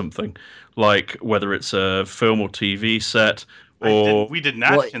theme to something, like whether it's a film or TV set? Or we did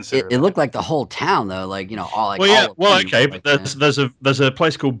not consider it looked like the whole town, though. Like, all. Okay, like but there's a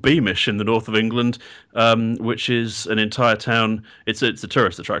place called Beamish in the north of England, which is an entire town. It's a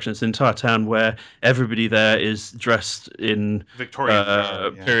tourist attraction. It's an entire town where everybody there is dressed in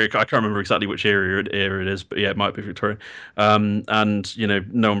Victorian period. I can't remember exactly which era it is, but yeah, it might be Victorian. And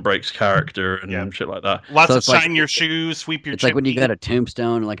no one breaks character and shit like that. Lots of sign your shoes, sweep your. It's like when you go to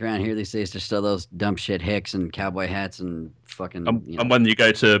Tombstone, like around here these days, there's still those dumb shit hicks and cowboy hats and fucking. And when you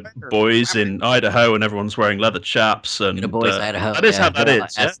go to Boys in Idaho and everyone's wearing leather chaps and Boys Idaho, that is how that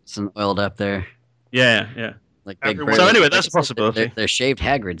is. Yeah? And oiled up there. Yeah. Like big Everyone- bears. So anyway, that's a possibility. They're shaved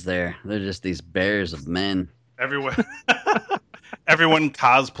Hagrids there. They're just these bears of men. Everyone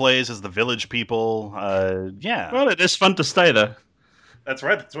cosplays as the village people. Yeah. Well, it is fun to stay there. That's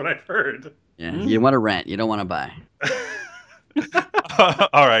right. That's what I've heard. Yeah, you want to rent. You don't want to buy.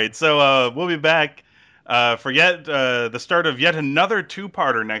 All right, so we'll be back for the start of yet another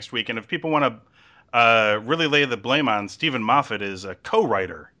two-parter next week. And if people want to really lay the blame on, Stephen Moffat is a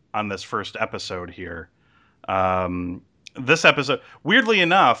co-writer on this first episode here. This episode, weirdly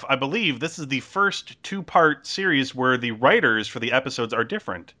enough, I believe this is the first two-part series where the writers for the episodes are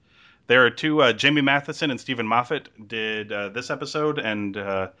different. There are two, Jamie Matheson and Stephen Moffat did this episode, and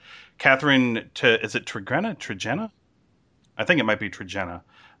Catherine, is it Trigena? I think it might be Trigena,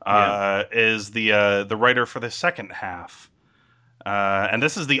 is the writer for the second half. And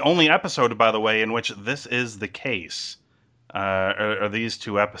this is the only episode, by the way, in which this is the case. Are these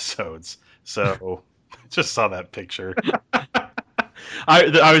 2 episodes? So just saw that picture.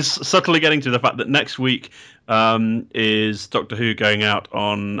 I was subtly getting to the fact that next week is Doctor Who going out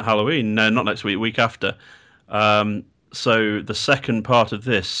on Halloween. No, not next week, week after. So the second part of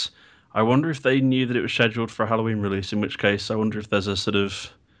this, I wonder if they knew that it was scheduled for a Halloween release, in which case I wonder if there's a sort of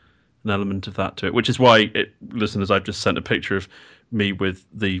an element of that to it, which is why, listeners, I've just sent a picture of me with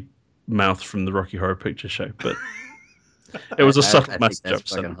the mouth from the Rocky Horror Picture Show, but it was a subtle message.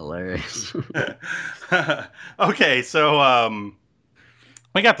 That's fucking hilarious. Okay, so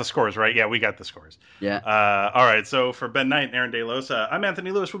we got the scores, right? Yeah, we got the scores. Yeah. All right, so for Ben Knight and Aaron DeLos, I'm Anthony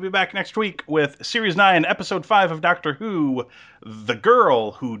Lewis. We'll be back next week with Series 9, Episode 5 of Doctor Who, The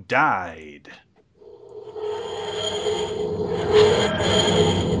Girl Who Died.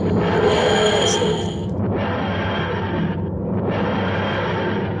 Yes.